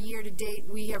far year to date,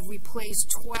 we have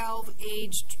replaced 12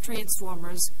 aged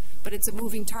transformers, but it's a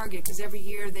moving target because every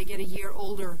year they get a year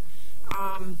older.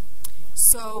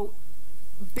 So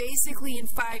basically in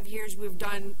 5 years we've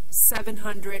done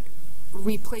 700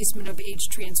 replacement of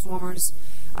aged transformers.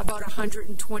 About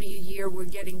 120 a year we're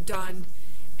getting done.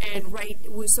 And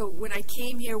so when I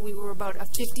came here, we were about a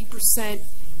 50%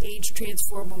 aged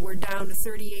transformer. We're down to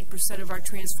 38% of our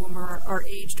transformer are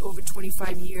aged over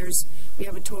 25 years. We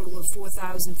have a total of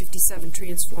 4,057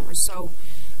 transformers. So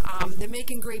they're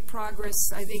making great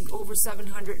progress. I think over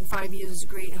 700 in 5 years is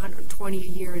great. 120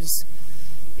 a year is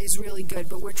really good.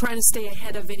 But we're trying to stay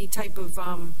ahead of any type of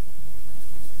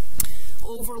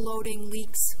overloading,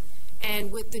 leaks.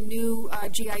 And with the new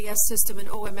GIS system and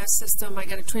OMS system, I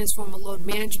got a transformer load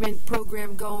management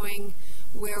program going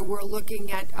where we're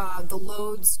looking at the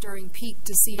loads during peak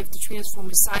to see if the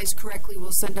transformer is sized correctly.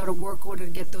 We'll send out a work order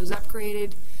to get those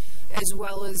upgraded, as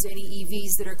well as any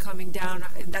EVs that are coming down.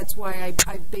 And that's why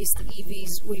I based the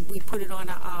EVs, we put it on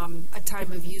a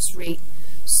time of use rate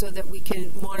so that we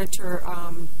can monitor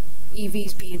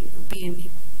EVs being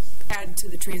added to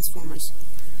the transformers.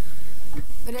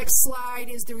 The next slide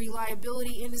is the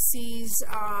reliability indices.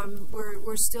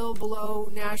 We're still below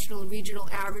national and regional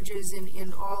averages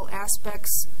in all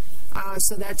aspects,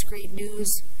 so that's great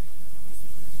news.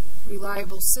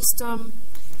 Reliable system.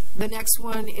 The next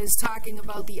one is talking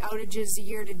about the outages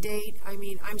year to date. I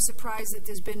mean, I'm surprised that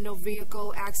there's been no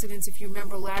vehicle accidents. If you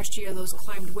remember last year, those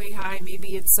climbed way high.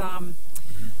 Maybe it's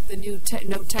the new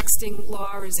no texting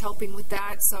law is helping with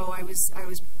that. So I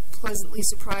was pleasantly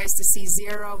surprised to see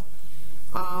 0.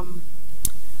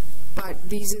 But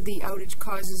these are the outage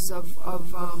causes of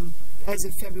as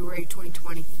of February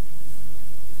 2020.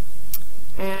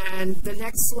 And the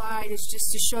next slide is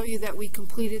just to show you that we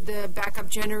completed the backup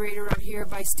generator out here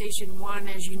by Station 1.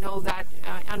 As you know, that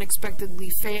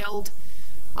unexpectedly failed.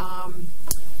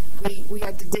 We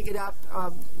had to dig it up.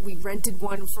 We rented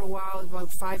one for a while,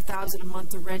 about $5,000 a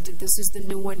month to rent it. This is the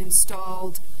new one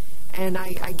installed. And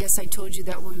I guess I told you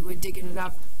that when we were digging it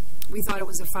up, we thought it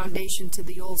was a foundation to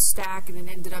the old stack, and it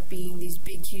ended up being these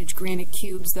big, huge granite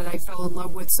cubes that I fell in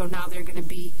love with. So now they're going to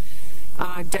be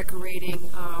decorating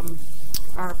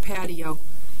our patio.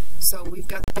 So we've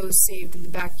got those saved in the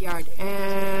backyard,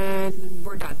 and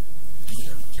we're done.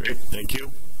 Great, thank you.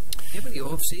 Do you have any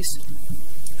OFCs?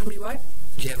 How many what?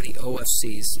 Do you have any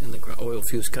OFCs in the oil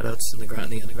fuse cutouts in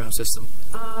the underground system?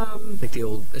 Like the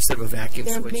old, instead of a vacuum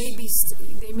switch?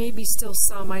 There may be still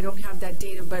some. I don't have that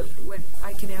data, but what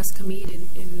I can ask Hamid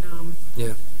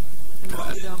yeah. I'll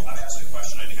ask a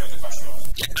question. I didn't have the question.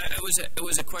 It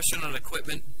was a question on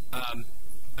equipment.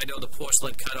 I know the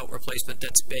porcelain cutout replacement,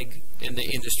 that's big in the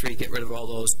industry. Get rid of all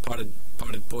those potted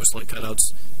porcelain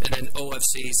cutouts. And then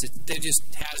OFCs, they're just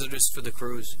hazardous for the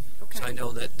crews. Okay. So I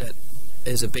know that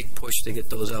is a big push to get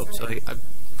those out. Right. So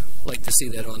like to see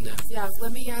that on there. Yeah,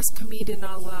 let me ask Hamid, and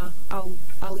I'll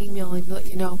email and let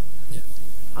you know. Yeah.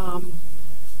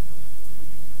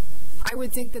 I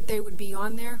would think that they would be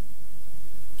on there.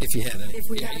 If you had any. If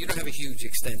we had you don't any. have a huge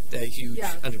huge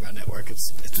Yeah. underground network.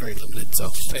 It's very limited. So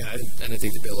yeah, I didn't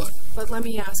think there'd be a lot. But let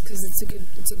me ask, because it's a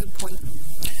good point.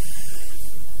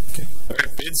 Okay. All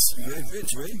right, bids.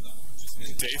 Bids, right?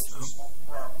 Dave.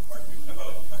 About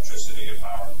electricity and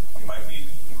power, it might be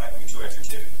too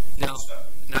entertaining. No,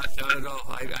 not at all.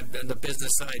 I've been the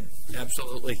business side,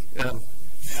 absolutely.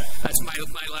 That's my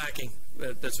lacking.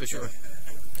 That's for sure.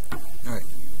 All right.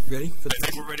 Ready? I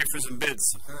think we're ready for some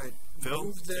bids. All right.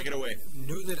 Phil, take it away.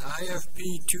 Move that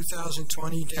IFP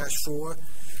 2020-4 for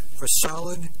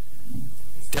solid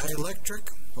dielectric,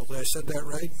 hopefully I said that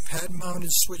right, pad-mounted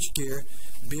switchgear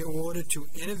be awarded to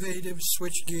Innovative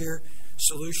Switchgear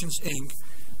Solutions, Inc.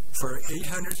 for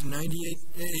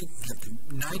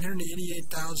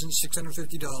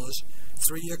 $988,650,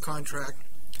 3-year contract,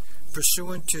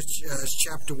 pursuant to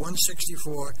Chapter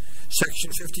 164,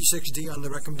 Section 56D, on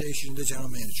the recommendation of the General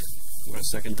Manager. You want to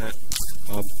second that?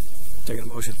 Taking a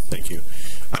motion. Thank you.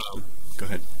 Go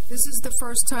ahead. This is the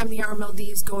first time the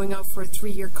RMLD is going out for a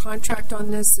 3-year contract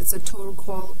on this. It's a total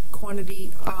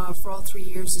quantity for all 3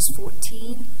 years is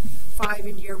 14, 5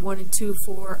 in year 1 and 2,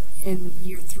 4 in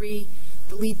year 3.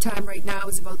 The lead time right now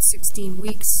is about 16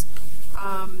 weeks.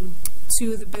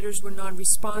 2 of the bidders were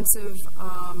non-responsive.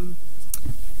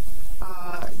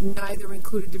 Neither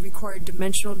included the required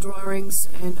dimensional drawings,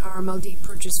 and RMLD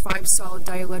purchased 5 solid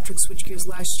dielectric switchgears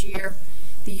last year.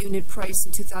 The unit price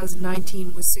in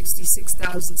 2019 was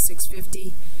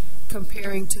 $66,650,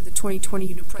 comparing to the 2020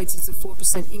 unit prices of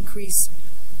 4% increase.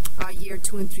 Year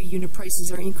 2 and 3 unit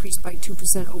prices are increased by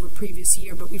 2% over previous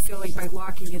year, but we feel like by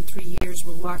locking in 3 years,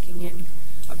 we're locking in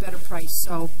a better price.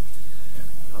 So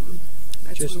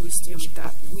that's where we stand with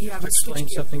that. We have Explain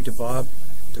something to Bob.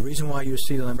 The reason why you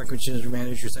see the recommendation of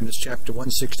managers in this Chapter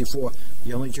 164,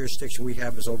 the only jurisdiction we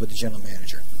have is over the General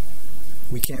Manager.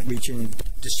 We can't reach in and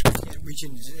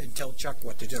tell Chuck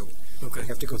what to do. Okay. We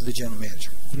have to go to the General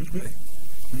Manager.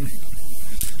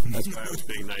 That's why I was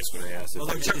being nice when I asked.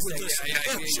 Although Chuck would You got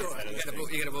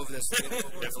to vote for this.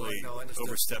 Definitely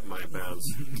overstepped my bounds.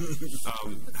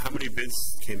 How many bids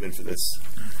came in for this?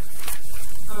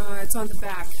 It's on the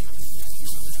back.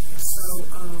 So,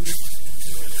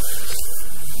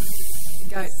 we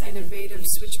got Innovative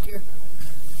Switchgear.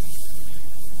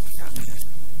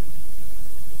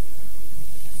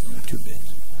 Two bids.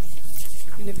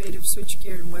 Innovative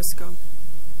Switchgear in Wesco.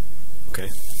 Okay.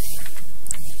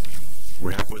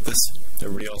 We're happy with this?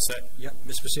 Everybody all set? Yep.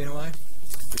 Ms. Pacino, aye?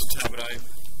 Mr. Talbot, aye.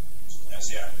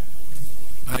 Yes, yeah.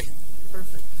 Aye.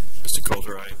 Perfect. Mr.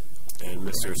 Coulter, aye. And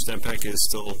Mr. Stempak is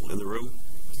still in the room?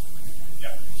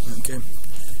 Yeah. Okay.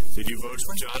 Did you vote,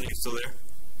 John? Are you still there?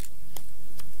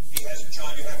 He has,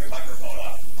 John, you have your microphone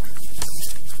on.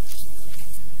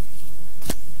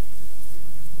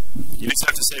 You just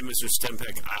have to say, Mr.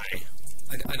 Stempak, aye.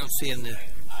 I don't see him there.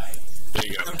 There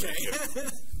you go. Okay.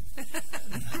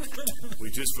 We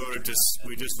just voted to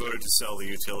sell the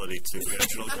utility to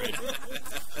National Grid.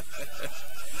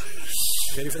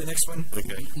 Ready for the next one?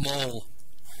 Okay. Mole.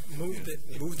 Move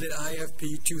that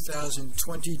IFP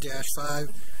 2020-5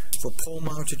 for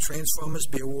pole-mounted transformers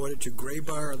be awarded to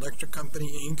Graybar Electric Company,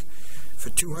 Inc. for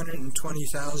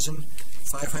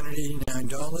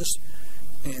 $220,589,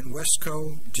 and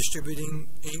Wesco Distributing,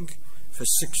 Inc. for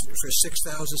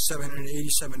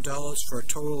 $6,787, for a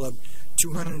total of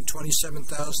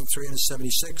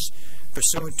 $227,376,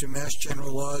 pursuant to Mass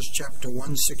General Laws, Chapter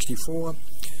 164,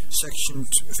 Section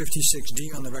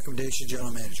 56D, on the recommendation of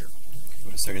General Manager. You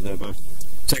want to second that, Bob?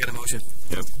 Second motion.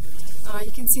 Yep.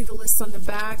 You can see the list on the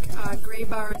back.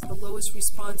 Graybar is the lowest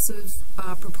responsive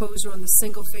proposer on the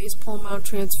single-phase pole-mount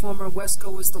transformer.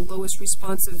 Wesco was the lowest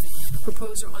responsive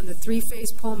proposer on the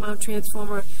 3-phase pole-mount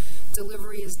transformer.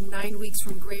 Delivery is 9 weeks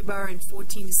from Graybar and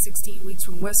 14 to 16 weeks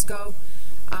from Wesco.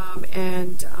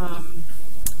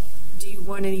 Do you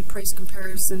want any price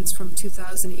comparisons from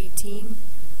 2018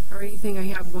 or anything? I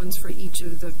have ones for each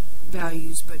of the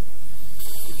values, but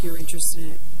if you're interested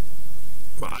in it.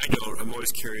 Well, I don't. I'm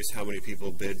always curious how many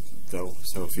people bid, though.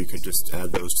 So if you could just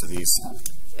add those to these.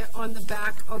 On the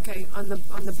back, okay, on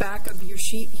the back of your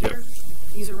sheet here,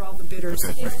 Yep. These are all the bidders.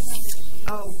 Okay.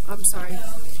 Oh, I'm sorry.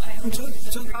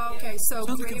 It's on Okay, so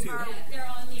the Graybar. computer. They're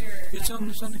on your. It's on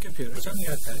the computer. It's on the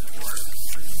iPad.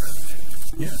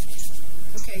 Yeah.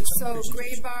 Okay, so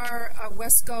Graybar,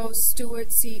 Wesco,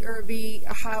 Stewart, C. Irby,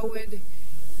 Howard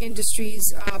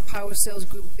Industries, Power Sales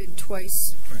Group bid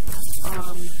twice.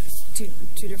 Two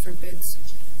different bids.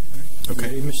 Okay.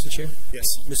 Ready, Mr. Chair? Yes.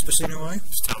 Ms. Pacino, aye?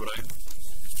 Mr. Talbot, aye.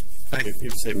 You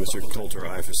say Mr. Coulter,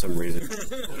 aye for some reason.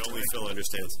 And only Phil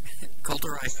understands.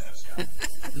 Coulter, aye. And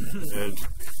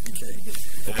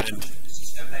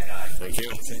thank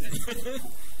you.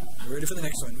 Ready for the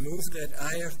next one. Move that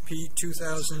IFP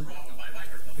 2000.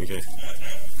 Okay.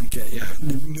 Okay, yeah.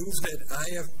 Move that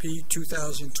IFP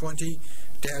 2020-6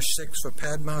 for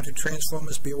pad-mounted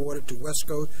transformers be awarded to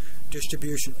Wesco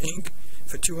Distribution, Inc.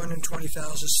 for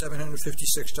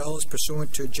 $220,756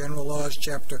 pursuant to General Laws,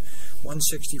 Chapter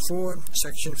 164,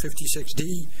 Section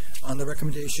 56D, on the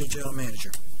recommendation of General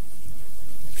Manager.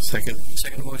 Second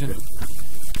motion.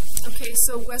 Okay,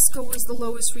 so Wesco was the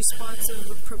lowest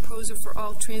responsive proposer for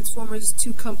all transformers.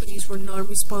 2 companies were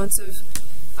non-responsive.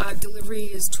 Delivery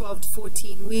is 12 to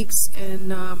 14 weeks,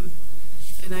 and I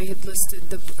had listed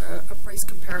the price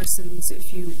comparisons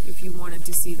if you wanted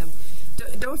to see them.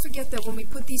 Don't forget that when we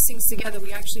put these things together,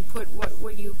 we actually put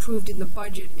what you approved in the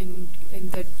budget, and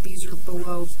that these are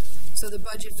below. So the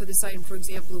budget for this item, for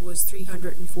example, was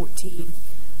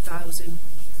 $314,000.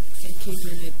 It came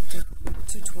in at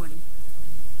 $220,000.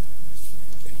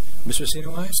 Mr.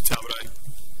 Pacino, aye? Talbot, aye.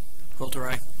 Coulter,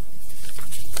 aye.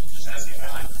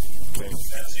 Okay.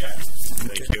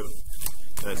 Thank you.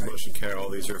 That motion carry. All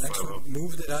these are 5-0.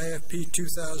 Move that IFP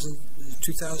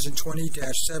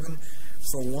 2020-7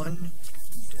 for one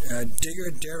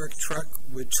digger derrick truck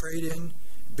with trade-in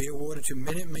be awarded to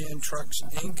Minuteman Trucks,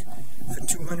 Inc. for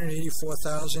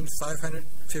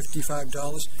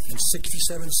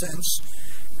 $284,555.67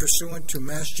 pursuant to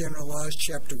Mass General Laws,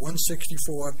 Chapter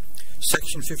 164,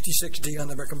 Section 56D, on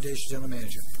the recommendation of General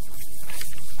Manager.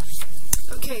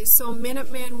 Okay, so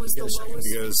Minuteman was the lowest.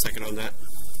 You got a second on that?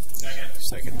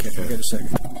 Second. Okay. I got a second.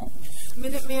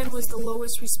 Minuteman was the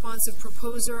lowest responsive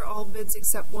proposer. All bids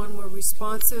except one were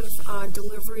responsive.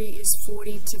 Delivery is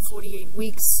 40 to 48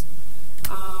 weeks.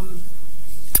 And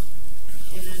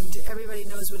everybody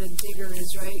knows what a digger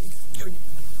is, right?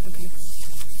 Okay.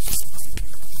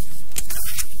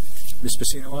 Ms.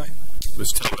 Pacino, aye?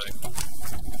 Mr. Talbot, aye.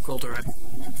 Coulter, aye.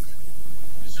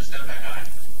 Mr. Stembeck, aye.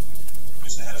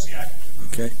 Mr. Hennessy, aye.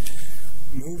 Okay.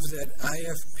 Move that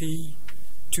IFP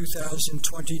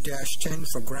 2020-10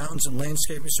 for grounds and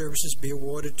landscaping services be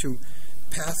awarded to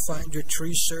Pathfinder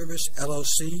Tree Service,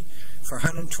 LLC for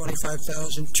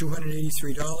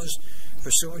 $125,283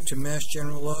 pursuant to Mass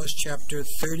General Laws, Chapter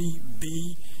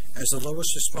 30B, as the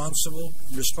lowest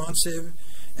responsive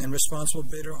and responsible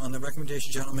bidder on the recommendation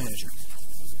of General Manager.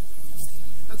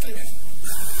 Okay.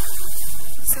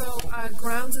 So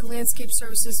grounds and landscape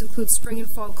services include spring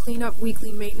and fall cleanup,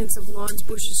 weekly maintenance of lawns,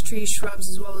 bushes, trees, shrubs,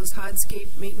 as well as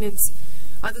hardscape maintenance.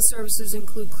 Other services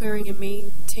include clearing and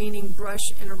maintaining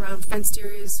brush and around fenced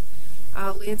areas.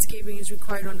 Landscaping is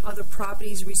required on other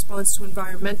properties in response to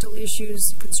environmental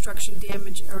issues, construction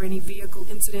damage, or any vehicle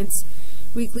incidents.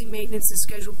 Weekly maintenance is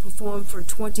scheduled to perform for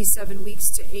 27 weeks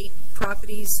to 8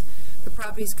 properties. The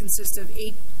properties consist of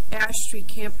 8 Ash Street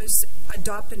campus,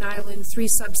 Adopt an Island, 3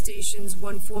 substations,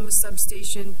 1 former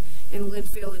substation in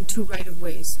Linfield, and 2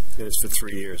 right-of-ways. And it's for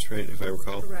 3 years, right, if I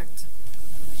recall? Correct.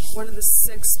 One of the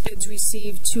 6 bids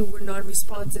received, 2 were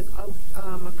non-responsive.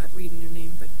 I'm not reading your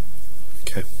name, but...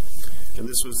 Okay. And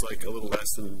this was like a little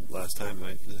less than last time.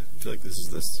 I feel like this is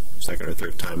the second or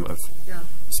third time I've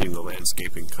seen the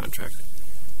landscaping contract.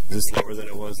 Is this lower than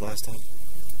it was last time?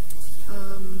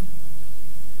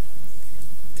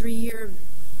 3-year...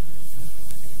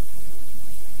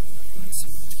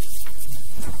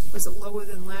 Was it lower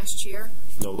than last year?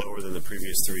 No, lower than the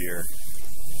previous 3-year.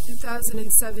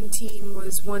 2017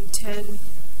 was 110.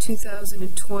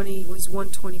 2020 was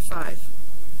 125.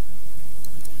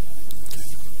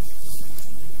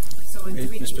 So in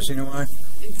Ms. Pacino, aye?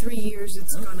 in 3 years,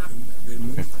 it's gone up.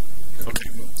 Okay.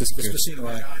 Ms. Pacino,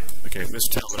 aye? Okay,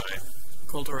 Mr. Talbot, aye.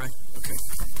 Coulter, aye. Okay.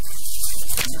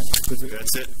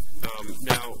 That's it.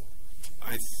 Now,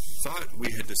 I thought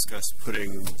we had discussed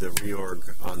putting the reorg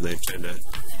on the agenda.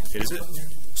 Is it?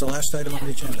 It's the last item on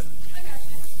the agenda.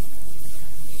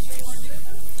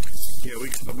 Yeah,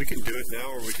 we can do it now,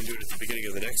 or we can do it at the beginning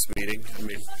of the next meeting. I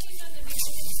mean,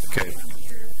 okay.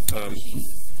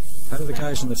 How do the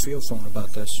guys in the field phone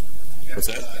about this? What's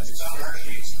that? It's on our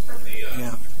sheets from the,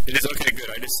 Yeah. It is okay.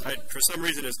 Good. For some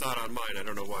reason, it's not on mine. I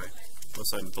don't know why.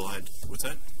 Unless I'm blind. What's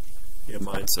that? Yeah,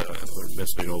 mine's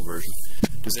must be an old version.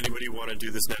 Does anybody want to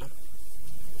do this now?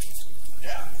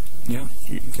 Yeah.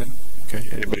 Okay. Okay.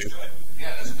 Anybody?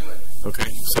 yeah, let's do it. Okay.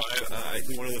 So I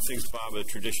one of the things, Bob, a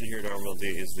tradition here at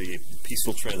RMLD is the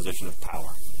peaceful transition of power.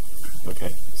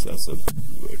 Okay. So that's a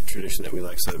tradition that we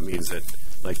like. So it means that,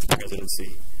 like the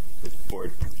presidency, the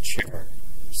board chair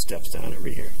steps down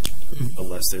every year,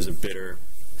 unless there's a bitter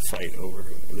fight over.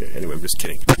 Anyway, I'm just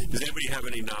kidding. Does anybody have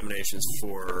any nominations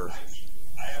for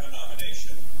I have a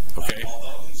nomination. Okay.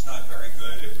 Although he's not very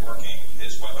good at working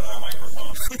his webinar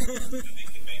microphone, I think he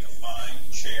can make a fine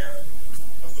chair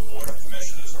of the Board of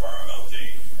Commissioners of RMLD,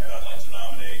 and I'd like to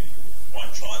nominate one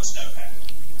John Stempak.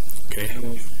 Okay. Thank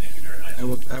you very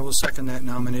much. I will second that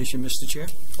nomination, Mr. Chair.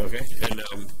 Okay. And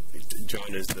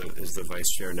John is the vice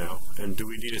chair now. And do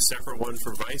we need a separate one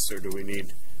for vice, or do we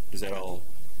need? Is that all?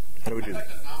 How do we do that?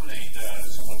 I'd like to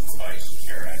nominate someone for vice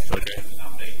chair. Actually. Okay. I'd like to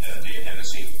nominate Dave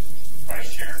Hennessy,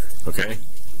 vice chair. Okay.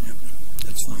 Yep,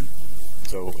 that's fine.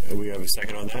 So we have a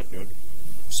second on that? Good.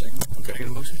 Second. Okay.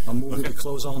 I'll move to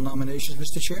close all nominations,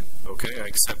 Mr. Chair. Okay, I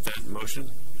accept that motion.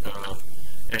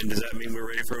 And does that mean we're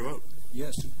ready for a vote?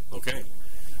 Yes. Okay.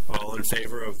 All in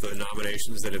favor of the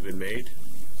nominations that have been made?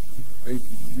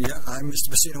 Yeah, I'm Mr.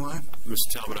 Pacino, aye. Mr.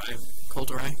 Talbot, aye.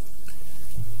 Coulter, aye.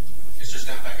 Mr.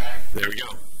 Stempak, aye. There we go.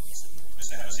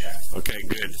 Mr. Hennessy, aye. Okay,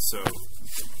 good. So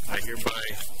I hereby,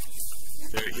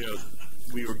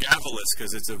 we were gavelless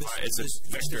because it's a vector.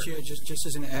 Mr. Chair, just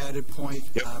as an added point,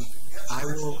 Yep.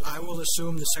 I will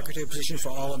assume the secretary position for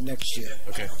all of next year.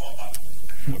 Okay.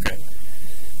 Okay.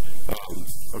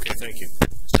 Okay, thank you.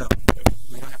 So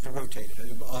we don't have to rotate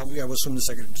it. I will assume the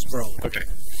secretary's role. Okay.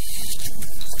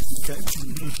 Okay.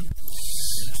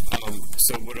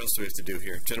 So what else do we have to do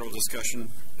here? General discussion.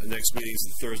 The next meeting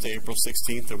is Thursday, April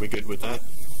 16th. Are we good with that?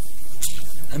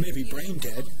 I may be brain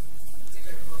dead.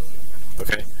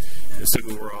 Okay.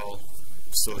 Assuming we're all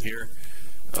still here.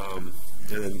 And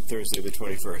then Thursday the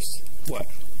 21st. What?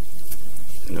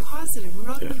 No. Positive, we're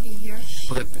all Yeah. meeting here.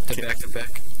 Well, the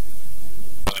back-to-back.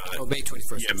 May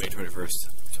 21st. Yeah, May 21st.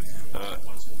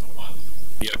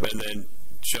 Yep, and then,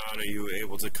 Sean, are you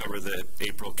able to cover the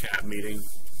April CAB meeting?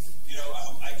 You know,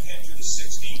 I can't do the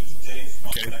 16th, Dave, on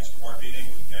Okay. the next board meeting,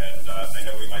 and I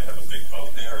know we might have a big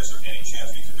vote there. Is there any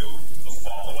chance we could do the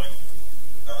following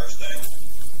Thursday?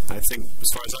 I think, as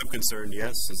far as I'm concerned,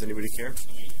 yes. Does anybody care?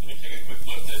 Let me take a quick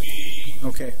look at the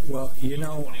Okay. Well, you're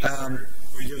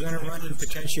going to run in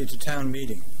potentially to town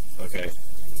meeting. Okay.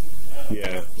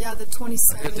 Yeah. Yeah, the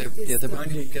 27th is the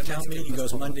Monday, town meeting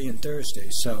goes Monday and Thursday,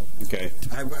 so Okay.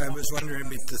 I was wondering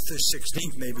if the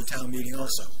 16th may be town meeting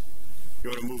also. You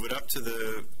want to move it up to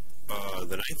the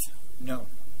 9th? No.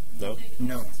 No?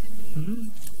 No.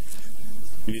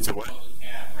 You need to what?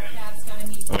 That's going to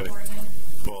meet All right. beforehand.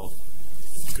 Well,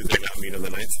 could they not meet on the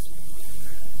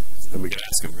 9th? Then we can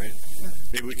ask them, right?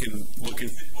 Maybe we can look in.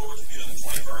 Or we could meet on the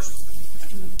 21st?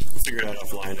 We'll figure it out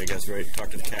offline, I guess, right? Talk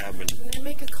to the cab and. Can I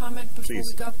make a comment before Please.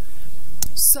 we go?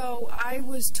 So I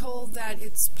was told that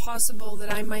it's possible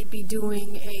that I might be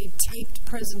doing a taped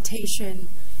presentation.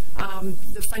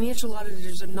 The financial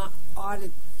auditors are not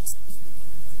audited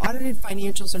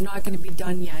financials are not going to be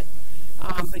done yet.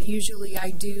 But usually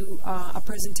I do a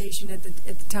presentation at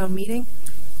the town meeting.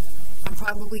 I'm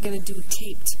probably going to do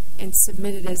taped and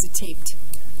submit it as a taped.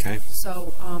 Okay.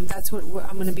 So that's what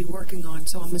I'm going to be working on.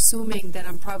 So I'm assuming that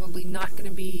I'm probably not going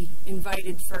to be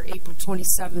invited for April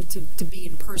 27th to be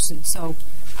in person. So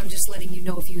I'm just letting you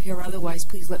know. If you hear otherwise,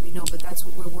 please let me know. But that's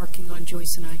what we're working on,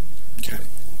 Joyce and I. Okay.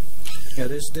 Yeah,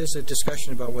 there's a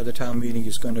discussion about whether town meeting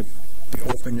is going to be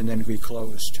opened and then be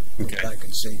closed. Okay. I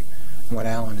can see what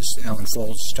Alan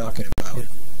Foles is talking about.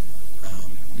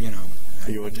 Yeah.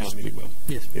 Are you on town meeting, Bob?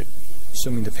 Yes. Yeah.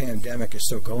 Assuming the pandemic is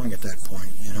still going at that point,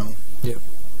 Yep.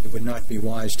 it would not be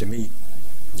wise to meet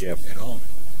Yep. at all.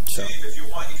 So, Dave, if you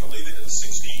want, you can leave it to the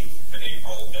 16th in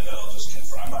April, and then I'll just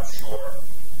confirm. I'm not sure.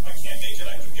 I can't make it.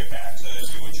 I can get back to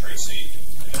you and Tracy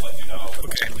and let you know.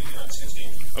 Okay. I'll leave it on the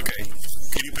 16th. Okay.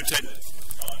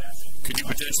 Could you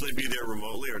potentially be there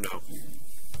remotely or no?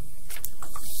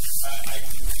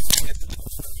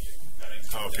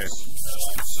 Oh, okay.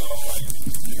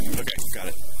 Okay, got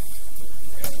it.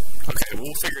 Okay,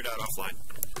 we'll figure it out offline.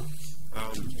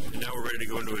 Now we're ready to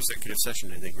go into executive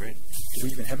session, I think, right? do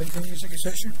we even have anything in the executive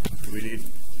session? Do we need?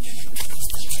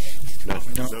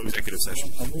 No executive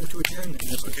session. I'll move to adjourn.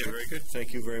 Okay, very good.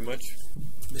 Thank you very much.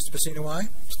 Mr. Pacino, aye?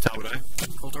 Talbot, aye.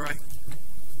 Coulter, aye.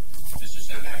 Mr.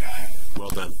 Stempak, aye. Well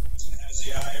done.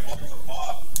 See, I am looking for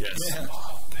Bob. Yes. Yeah. Nice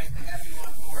to have you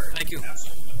on board. Thank you.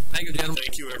 Absolutely. Thank you, gentlemen.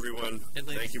 Thank you, everyone. And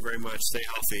ladies. Thank you very much. Stay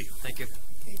healthy. Thank you.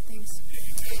 Okay, thanks.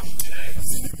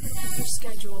 Your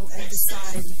schedule and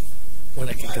decide. When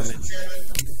I can come in.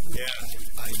 Yeah.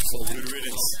 I'm so Good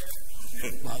riddance.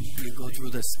 Bob, you go through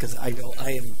this because I know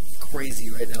I am crazy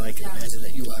right now. I can imagine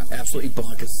that you are absolutely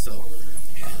bonkers. So